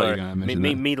verse. I thought you were gonna mention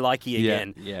that. me likey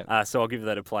again. Yeah. So I'll give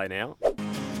that a play now.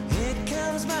 Here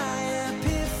comes my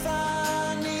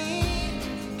epiphany.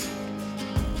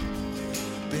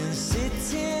 Been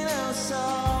sitting out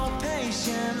so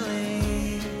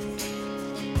patiently.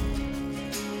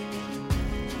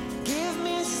 Give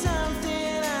me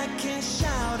something I can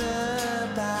shout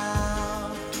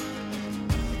about.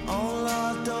 Oh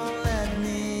Lord, don't let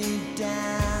me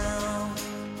down.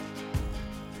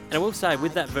 And I will say,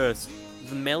 with that verse,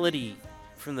 the melody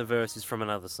from the verse is from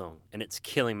another song, and it's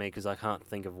killing me because I can't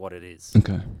think of what it is.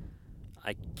 Okay.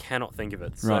 I cannot think of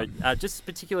it. Right. So just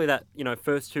particularly that,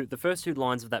 the first two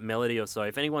lines of that melody or so,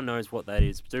 if anyone knows what that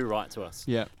is, do write to us.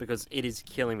 Yeah. Because it is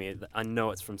killing me. I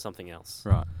know it's from something else.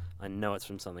 Right. I know it's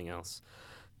from something else.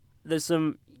 There's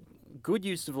some good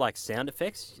use of sound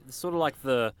effects. It's sort of like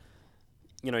the,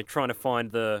 trying to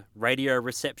find the radio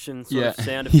reception sort of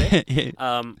sound effect.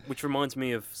 yeah. Which reminds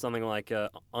me of something like I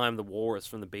Am the Walrus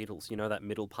from the Beatles. You know, that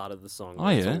middle part of the song. Oh,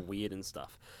 where It's yeah. all weird and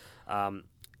stuff. I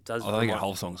think the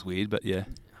whole song's weird, but yeah,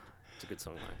 It's a good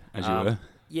song, though. as you were.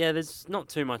 Yeah, there's not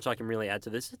too much I can really add to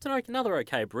this. It's another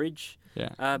okay bridge. Yeah.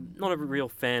 Not a real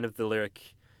fan of the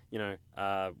lyric,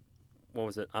 what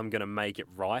was it? I'm going to make it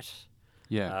right.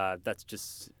 Yeah. That's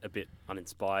just a bit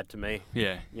uninspired to me,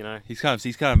 Yeah. you know? He's kind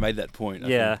of made that point. I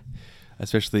Yeah. think,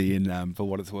 especially in For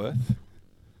What It's Worth.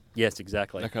 Yes,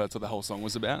 exactly. That's what the whole song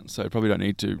was about. So probably don't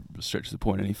need to stretch the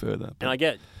point any further. And I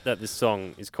get that this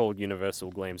song is called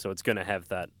Universal Gleam, so it's going to have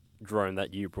that drone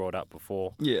that you brought up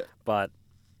before. Yeah. But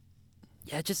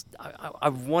yeah, just I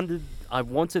wanted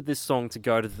this song to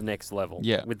go to the next level.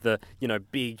 Yeah. With the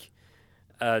big,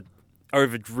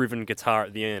 overdriven guitar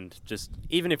at the end. Just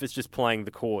even if it's just playing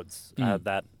the chords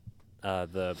that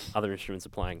the other instruments are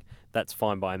playing, that's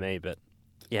fine by me. But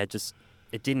yeah,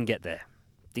 it didn't get there.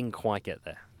 Didn't quite get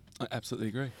there. I absolutely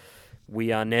agree.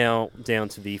 We are now down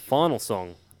to the final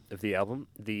song of the album,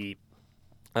 the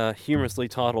humorously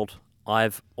titled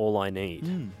 "I've All I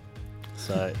Need."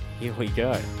 So here we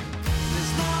go.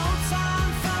 There's no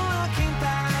time for looking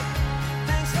back.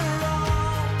 Thanks for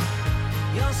all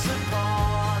your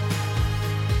support.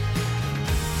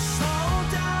 Slow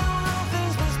down, all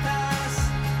things must pass.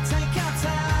 Take our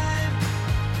time,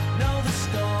 know the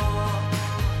score.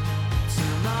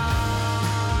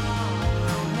 Tomorrow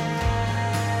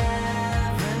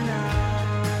never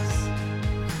knows.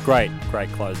 Great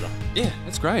closer. Yeah,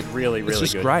 it's great. Really, really it's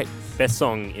just good. great. Best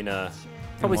song in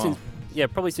probably while.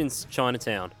 since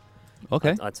Chinatown.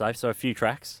 Okay. I'd say so. A few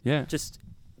tracks. Yeah. Just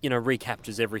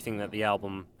recaptures everything that the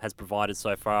album has provided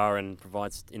so far and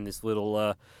provides in this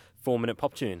little 4-minute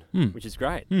pop tune, which is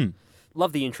great.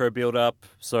 Love the intro build up.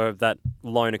 So that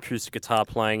lone acoustic guitar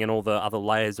playing and all the other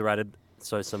layers are added.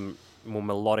 So some more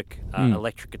melodic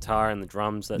electric guitar and the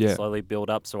drums that slowly build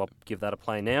up. So I'll give that a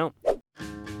play now.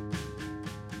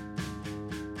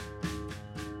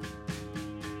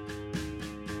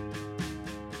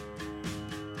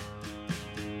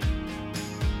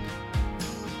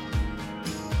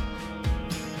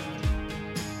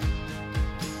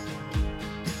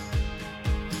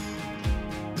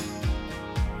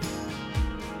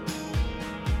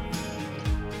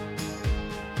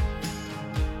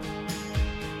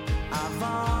 I've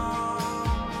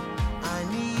all I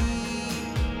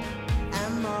need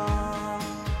and more.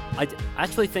 I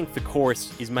actually think the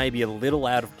chorus is maybe a little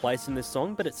out of place in this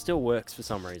song, but it still works for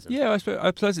some reason. Yeah, I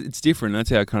suppose it's different. That's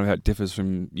how it differs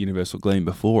from Universal Gleam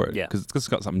before it. Yeah. Because it's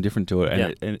got something different to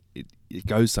it, and it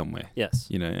goes somewhere. Yes.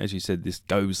 As you said, this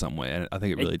goes somewhere, and I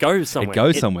think it really goes somewhere. It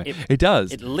goes somewhere. It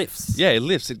does. It lifts. Yeah, it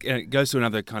lifts. And it goes to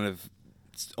another kind of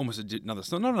almost another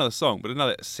song, not another song, but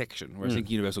another section. Where I think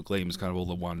Universal Gleam is kind of all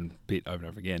the one bit over and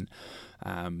over again.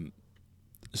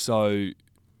 So.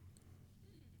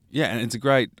 Yeah, and it's a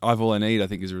great. I've All I Need. I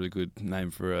think is a really good name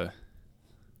for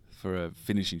a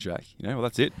finishing track. Well,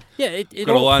 that's it. Yeah, it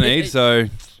Got all I need. So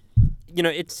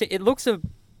it looks a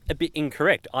a bit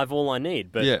incorrect. I've all I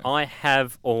need, but Yeah. I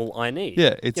have all I need.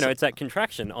 Yeah, it's it's that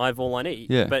contraction. I've all I need.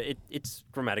 Yeah. But it's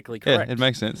grammatically yeah, correct. it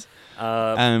makes sense.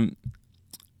 Uh,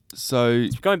 So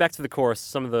Going back to the chorus,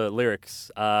 some of the lyrics.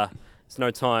 It's no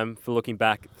time for looking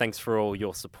back. Thanks for all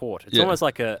your support. It's Yeah. almost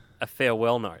like a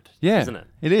farewell note, yeah, isn't it?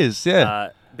 It is. Yeah,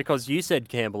 Because you said,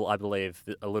 Campbell, I believe,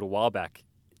 a little while back,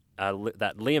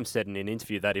 that Liam said in an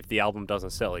interview that if the album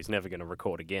doesn't sell, he's never going to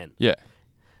record again. yeah,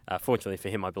 Fortunately for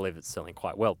him, I believe it's selling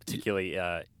quite well, particularly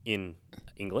in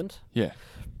England. yeah.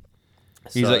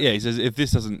 He's So- like, yeah. He says if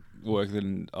this doesn't work,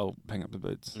 then I'll hang up the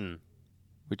boots, Mm.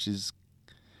 which is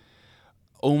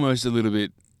almost a little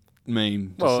bit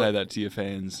mean to Well- say that to your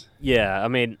fans Yeah, I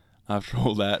mean, after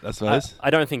all that. I suppose. I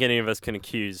don't think any of us can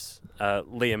accuse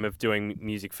Liam of doing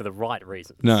music for the right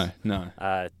reasons. No.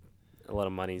 A lot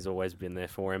of money's always been there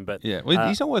for him, but Yeah. Well,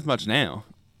 he's not worth much now,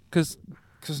 because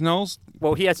Noel's.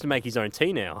 well, he has to make his own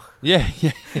tea now. Yeah.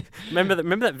 Yeah. remember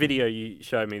that video you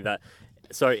showed me that?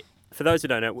 So for those who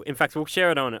don't know, in fact, we'll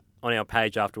share it on our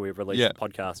page after we release Yeah. the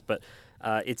podcast. But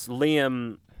it's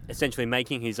Liam essentially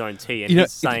making his own tea, and You know,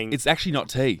 he's saying, it's actually not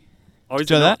tea. "Oh, is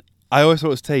Do you it know not?" that? I always thought it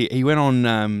was tea. He went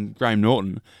on Graham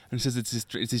Norton and says it's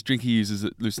this drink he uses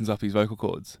that loosens up his vocal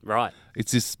cords. Right.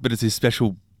 It's this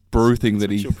special brew thing that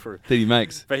Special brew. he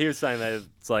makes. But he was saying that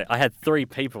it's like I had 3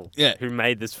 people Yeah. who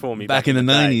made this for me Back in the day.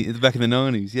 90s, back in the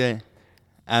 90s, yeah.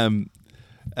 And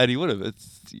he would have.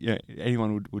 It's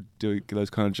anyone would do those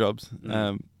kind of jobs.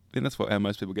 And that's how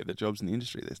most people get their jobs in the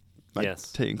industry. They make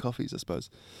Yes. tea and coffees, I suppose.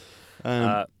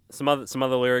 Some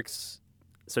other lyrics.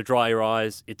 So dry your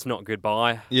eyes. It's not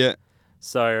goodbye. Yeah.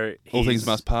 So All he's- things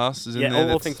must pass. Is in Yeah, there. all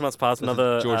That's- things must pass. that's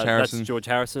Another George Harrison. That's George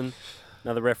Harrison.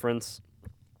 Another reference.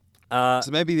 So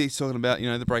maybe he's talking about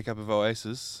the breakup of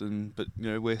Oasis, but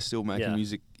we're still making Yeah.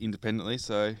 music independently,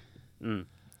 so Mm,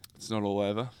 it's not all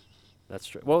over. that's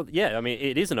true. Well, yeah, I mean,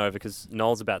 it isn't over because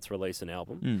Noel's about to release an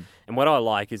album. Mm. And what I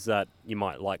like is that you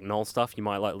might like Noel stuff, you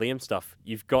might like Liam stuff.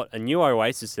 You've got a new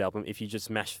Oasis album if you just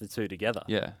mash the two together.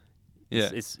 Yeah, yeah,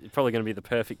 It's probably going to be the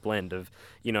perfect blend of,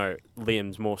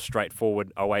 Liam's more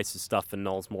straightforward Oasis stuff and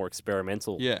Noel's more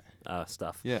experimental yeah,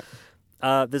 stuff. yeah.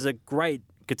 There's a great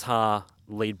guitar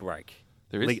lead break.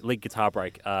 There is. Lead guitar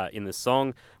break in the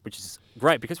song, which is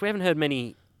great because we haven't heard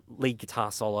many lead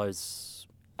guitar solos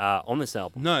on this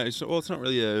album. No, it's not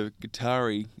really a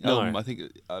guitar-y No. album. I think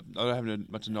I don't have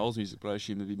much of Noel's music, but I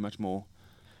assume there'd be much more.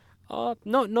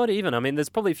 Not even. I mean, there's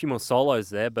probably a few more solos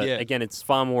there, but Yeah. again, it's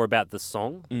far more about the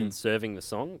song and serving the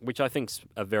song, which I think's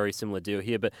a very similar deal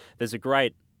here. But there's a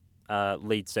great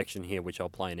lead section here, which I'll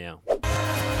play now.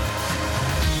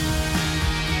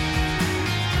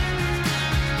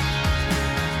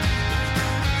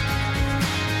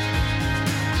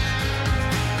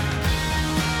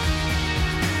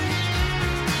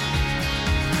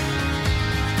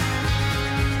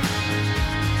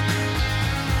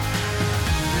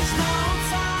 There's no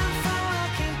time for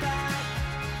looking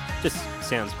back. Just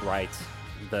sounds great.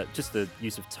 Just the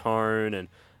use of tone and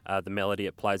the melody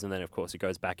it plays, and then of course it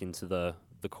goes back into the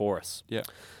chorus. Yeah.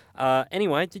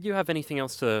 Anyway, did you have anything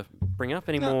else to bring up?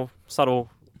 Any No. more subtle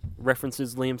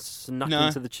references Liam snuck No.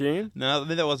 into the tune? No, I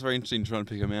mean, that was very interesting trying to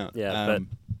pick them out. Yeah,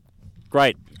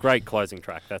 Great closing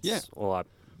track. That's Yeah. all I.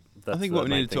 That's I think the what we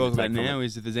main need to thing talk about take from now it.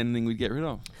 is if there's anything we'd get rid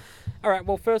of. All right.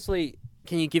 Well, firstly,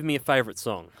 can you give me a favourite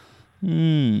song?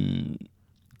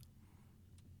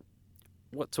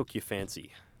 What took your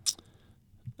fancy?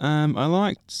 I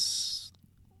liked.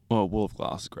 Well, Wall of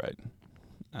Glass is great.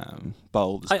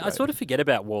 Bold is I great. sort of forget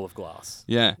about Wall of Glass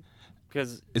Yeah,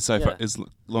 because it's so yeah. it's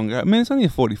longer. I mean, it's only a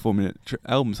 44-minute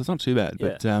album, so it's not too bad.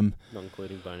 Yeah. But not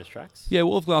including bonus tracks. yeah,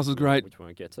 Wall of Glass was great. Which we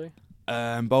won't get to.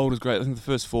 Bold was great. I think the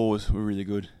first 4 were really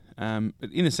good.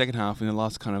 But in the second half, in the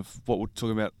last kind of what we're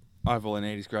talking about, I've All I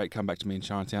Need is great. Come Back to Me in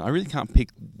Chinatown. I really can't pick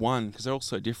one because they're all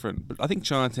so different. But I think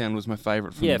Chinatown was my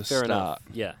favourite from Yeah, the fair start. enough.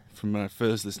 Yeah. From when I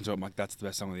first listened to it, I'm like, that's the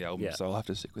best song of the album. Yeah. So I'll have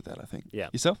to stick with that, I think. Yeah.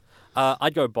 Yourself?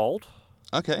 I'd go Bold,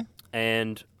 Okay.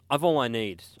 and I've All I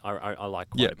Need. I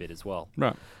like quite Yeah. a bit as well.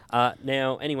 Right.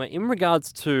 Now, anyway, in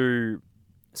regards to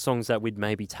songs that we'd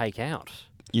maybe take out,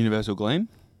 Universal Gleam?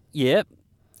 yeah,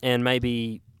 and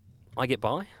maybe I Get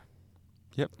By.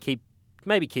 Yep. Keep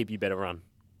You Better Run.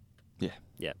 Yeah.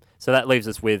 Yeah. So that leaves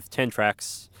us with 10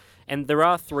 tracks. And there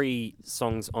are 3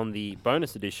 songs on the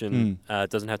bonus edition. It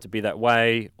doesn't have to be that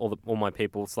way. All My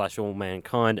People / All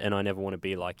Mankind and I Never Want to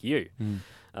Be Like You.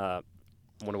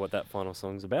 Wonder what that final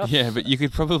song's about. Yeah, but you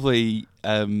could probably...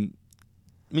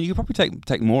 you could probably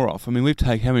take more off. I mean,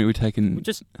 how many we've taken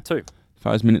Just 2. as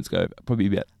far as minutes go? Probably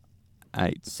about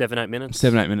 8. 7-8 minutes.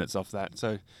 7-8 minutes off that.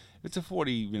 So it's a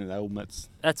 40-minute album.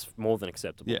 That's more than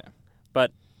acceptable. Yeah.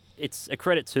 But it's a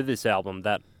credit to this album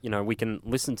that, we can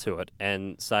listen to it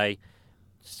and say,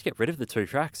 just get rid of the 2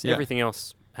 tracks. Yeah. Everything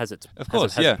else has its Of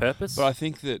course, has a purpose. But I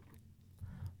think that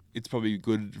it's probably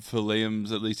good for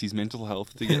Liam's, at least his mental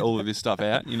health, to get all of this stuff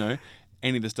out,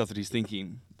 Any of the stuff that he's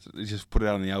thinking, just put it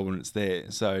out on the album and it's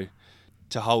there. So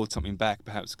to hold something back,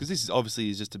 perhaps, because this is obviously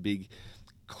is just a big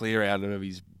clear out of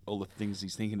all the things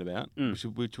he's thinking about,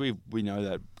 which we know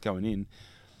that going in.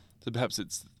 So perhaps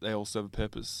they all serve a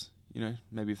purpose,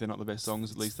 Maybe if they're not the best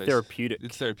songs, at least therapeutic.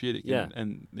 It's therapeutic, yeah.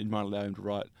 And it might allow him to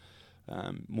write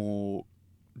more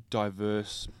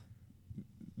diverse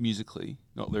musically,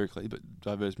 not lyrically, but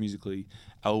diverse musically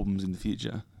albums in the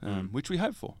future, which we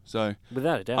hope for. So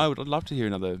without a doubt, I'd love to hear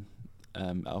another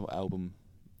album.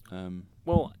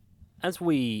 Well,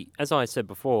 as I said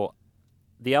before,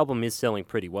 the album is selling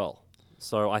pretty well.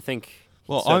 So I think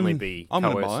it'll certainly be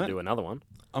coerced to do another one.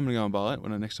 I'm gonna go and buy it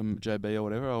when next time at JB or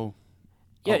whatever.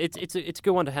 It's a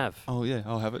good one to have. Oh yeah,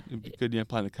 I'll have it. It'd be good,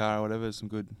 play in the car or whatever. Some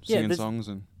good singing songs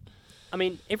and. I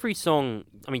mean,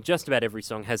 just about every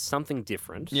song has something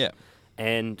different. Yeah.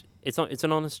 And it's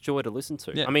an honest joy to listen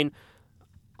to. Yeah. I mean,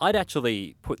 I'd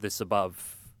actually put this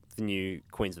above the new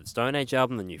Queens of the Stone Age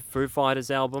album, the new Foo Fighters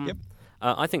album. Yep.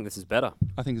 I think this is better.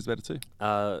 I think it's better too.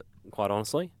 Quite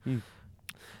honestly. Mm.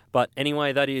 But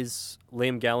anyway, that is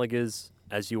Liam Gallagher's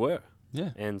As You Were. Yeah.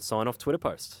 And sign off Twitter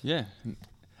post. Yeah.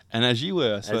 And As You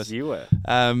Were, I suppose. As You Were.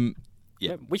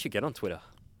 Yeah. We should get on Twitter.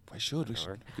 We should.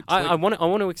 I want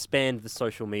to expand the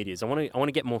social medias. I want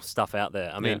to get more stuff out there.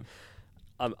 I mean,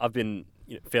 I've been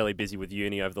fairly busy with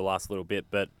uni over the last little bit,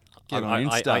 but get on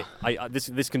Insta.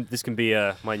 This can be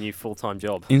my new full-time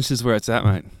job. Insta's where it's at,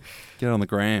 mate. Get on the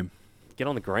gram. Get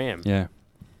on the gram. Yeah.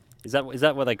 Is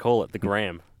that what they call it? The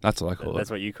gram. That's what I call it.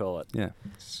 That's what you call it. Yeah.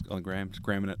 It's on the gram. Just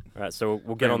gramming it. All right. So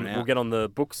we'll get on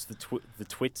the books, the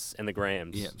twits, and the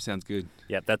grams. Yeah. Sounds good.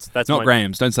 Yeah. That's not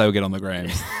grams. Don't say we'll get on the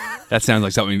grams. That sounds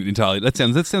like something entirely. That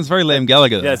sounds very Liam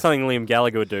Gallagher. Yeah, something Liam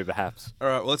Gallagher would do, perhaps. All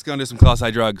right. Well, let's go and do some Class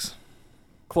A drugs.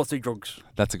 Class A drugs.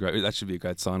 That should be a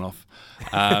great sign off.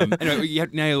 Anyway,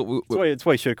 it's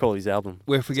what you should call his album.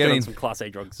 We're forgetting some Class A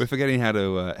drugs. We're forgetting how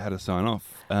to sign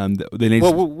off.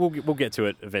 We'll get to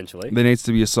it eventually. There needs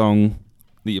to be a song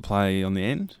that you play on the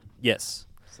end. Yes.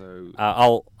 So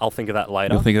I'll think of that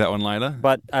later. You'll think of that one later.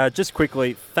 But just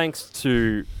quickly, thanks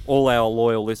to all our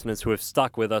loyal listeners who have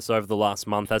stuck with us over the last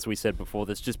month. As we said before,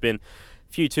 there's just been a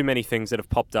few too many things that have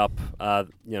popped up, that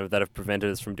have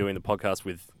prevented us from doing the podcast,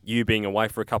 with you being away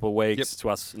for a couple of weeks, to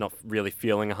us not really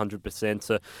feeling 100%,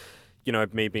 to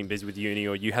me being busy with uni,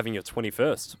 or you having your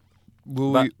 21st.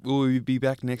 Will we be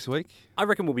back next week? I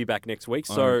reckon we'll be back next week.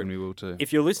 I So reckon we will too.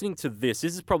 If you're listening to this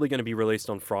is probably going to be released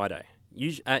on Friday.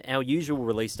 Our usual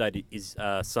release date is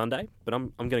Sunday, but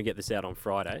I'm going to get this out on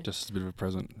Friday. Just a bit of a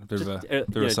present, a bit of a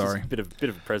sorry, just a bit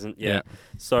of a present. Yeah.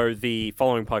 So the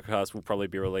following podcast will probably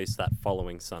be released that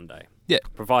following Sunday. Yeah.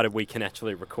 Provided we can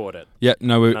actually record it. Yeah.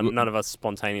 No, none of us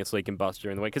spontaneously combust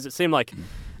during the week, because it seemed like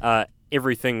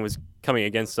everything was coming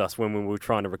against us when we were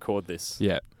trying to record this.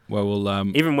 Yeah. Well,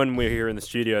 we'll even when we were here in the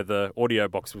studio, the audio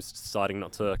box was deciding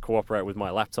not to cooperate with my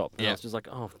laptop. And I was just like,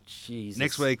 oh, Jesus.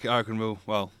 Next week, I reckon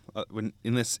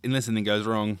unless anything goes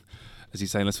wrong, as you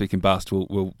say, unless we can bust,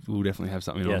 we'll definitely have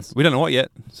something on. We don't know what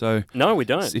yet, so no, we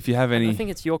don't. If you have any, I think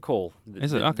it's your call.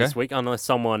 Is it? Okay. This week, unless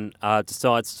someone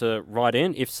decides to write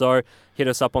in. If so, hit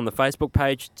us up on the Facebook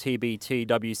page,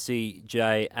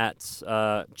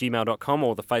 tbtwcj@gmail.com,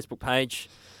 or the Facebook page.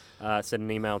 Send an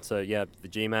email to the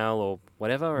Gmail or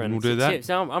whatever, and we'll do that.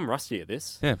 So I'm rusty at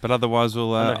this. Yeah, but otherwise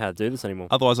we'll. I don't know how to do this anymore.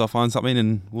 Otherwise, I'll find something,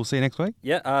 and we'll see you next week.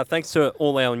 Yeah, thanks to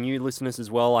all our new listeners as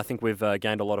well. I think we've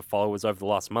gained a lot of followers over the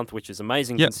last month, which is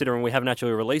amazing considering we haven't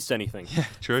actually released anything. Yeah,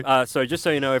 true. So just so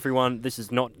you know, everyone, this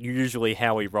is not usually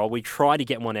how we roll. We try to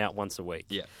get one out once a week.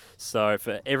 Yeah. So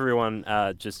for everyone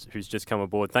who's just come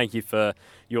aboard, thank you for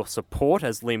your support,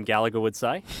 as Liam Gallagher would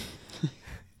say.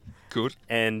 Good.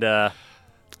 And.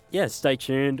 Stay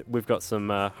tuned. We've got some,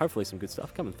 hopefully some good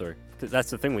stuff coming through. That's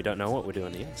the thing, we don't know what we're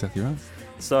doing here. Exactly right.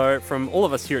 So from all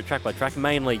of us here at Track by Track,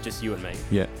 mainly just you and me.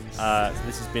 Yeah.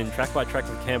 This has been Track by Track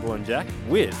with Campbell and Jack,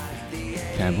 with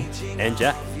Campbell and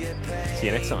Jack. See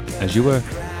you next time. As you were.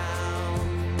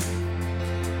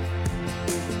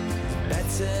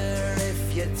 Better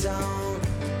if you don't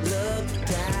look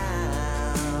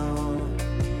down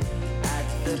at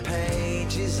the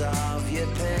pages of your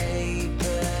page.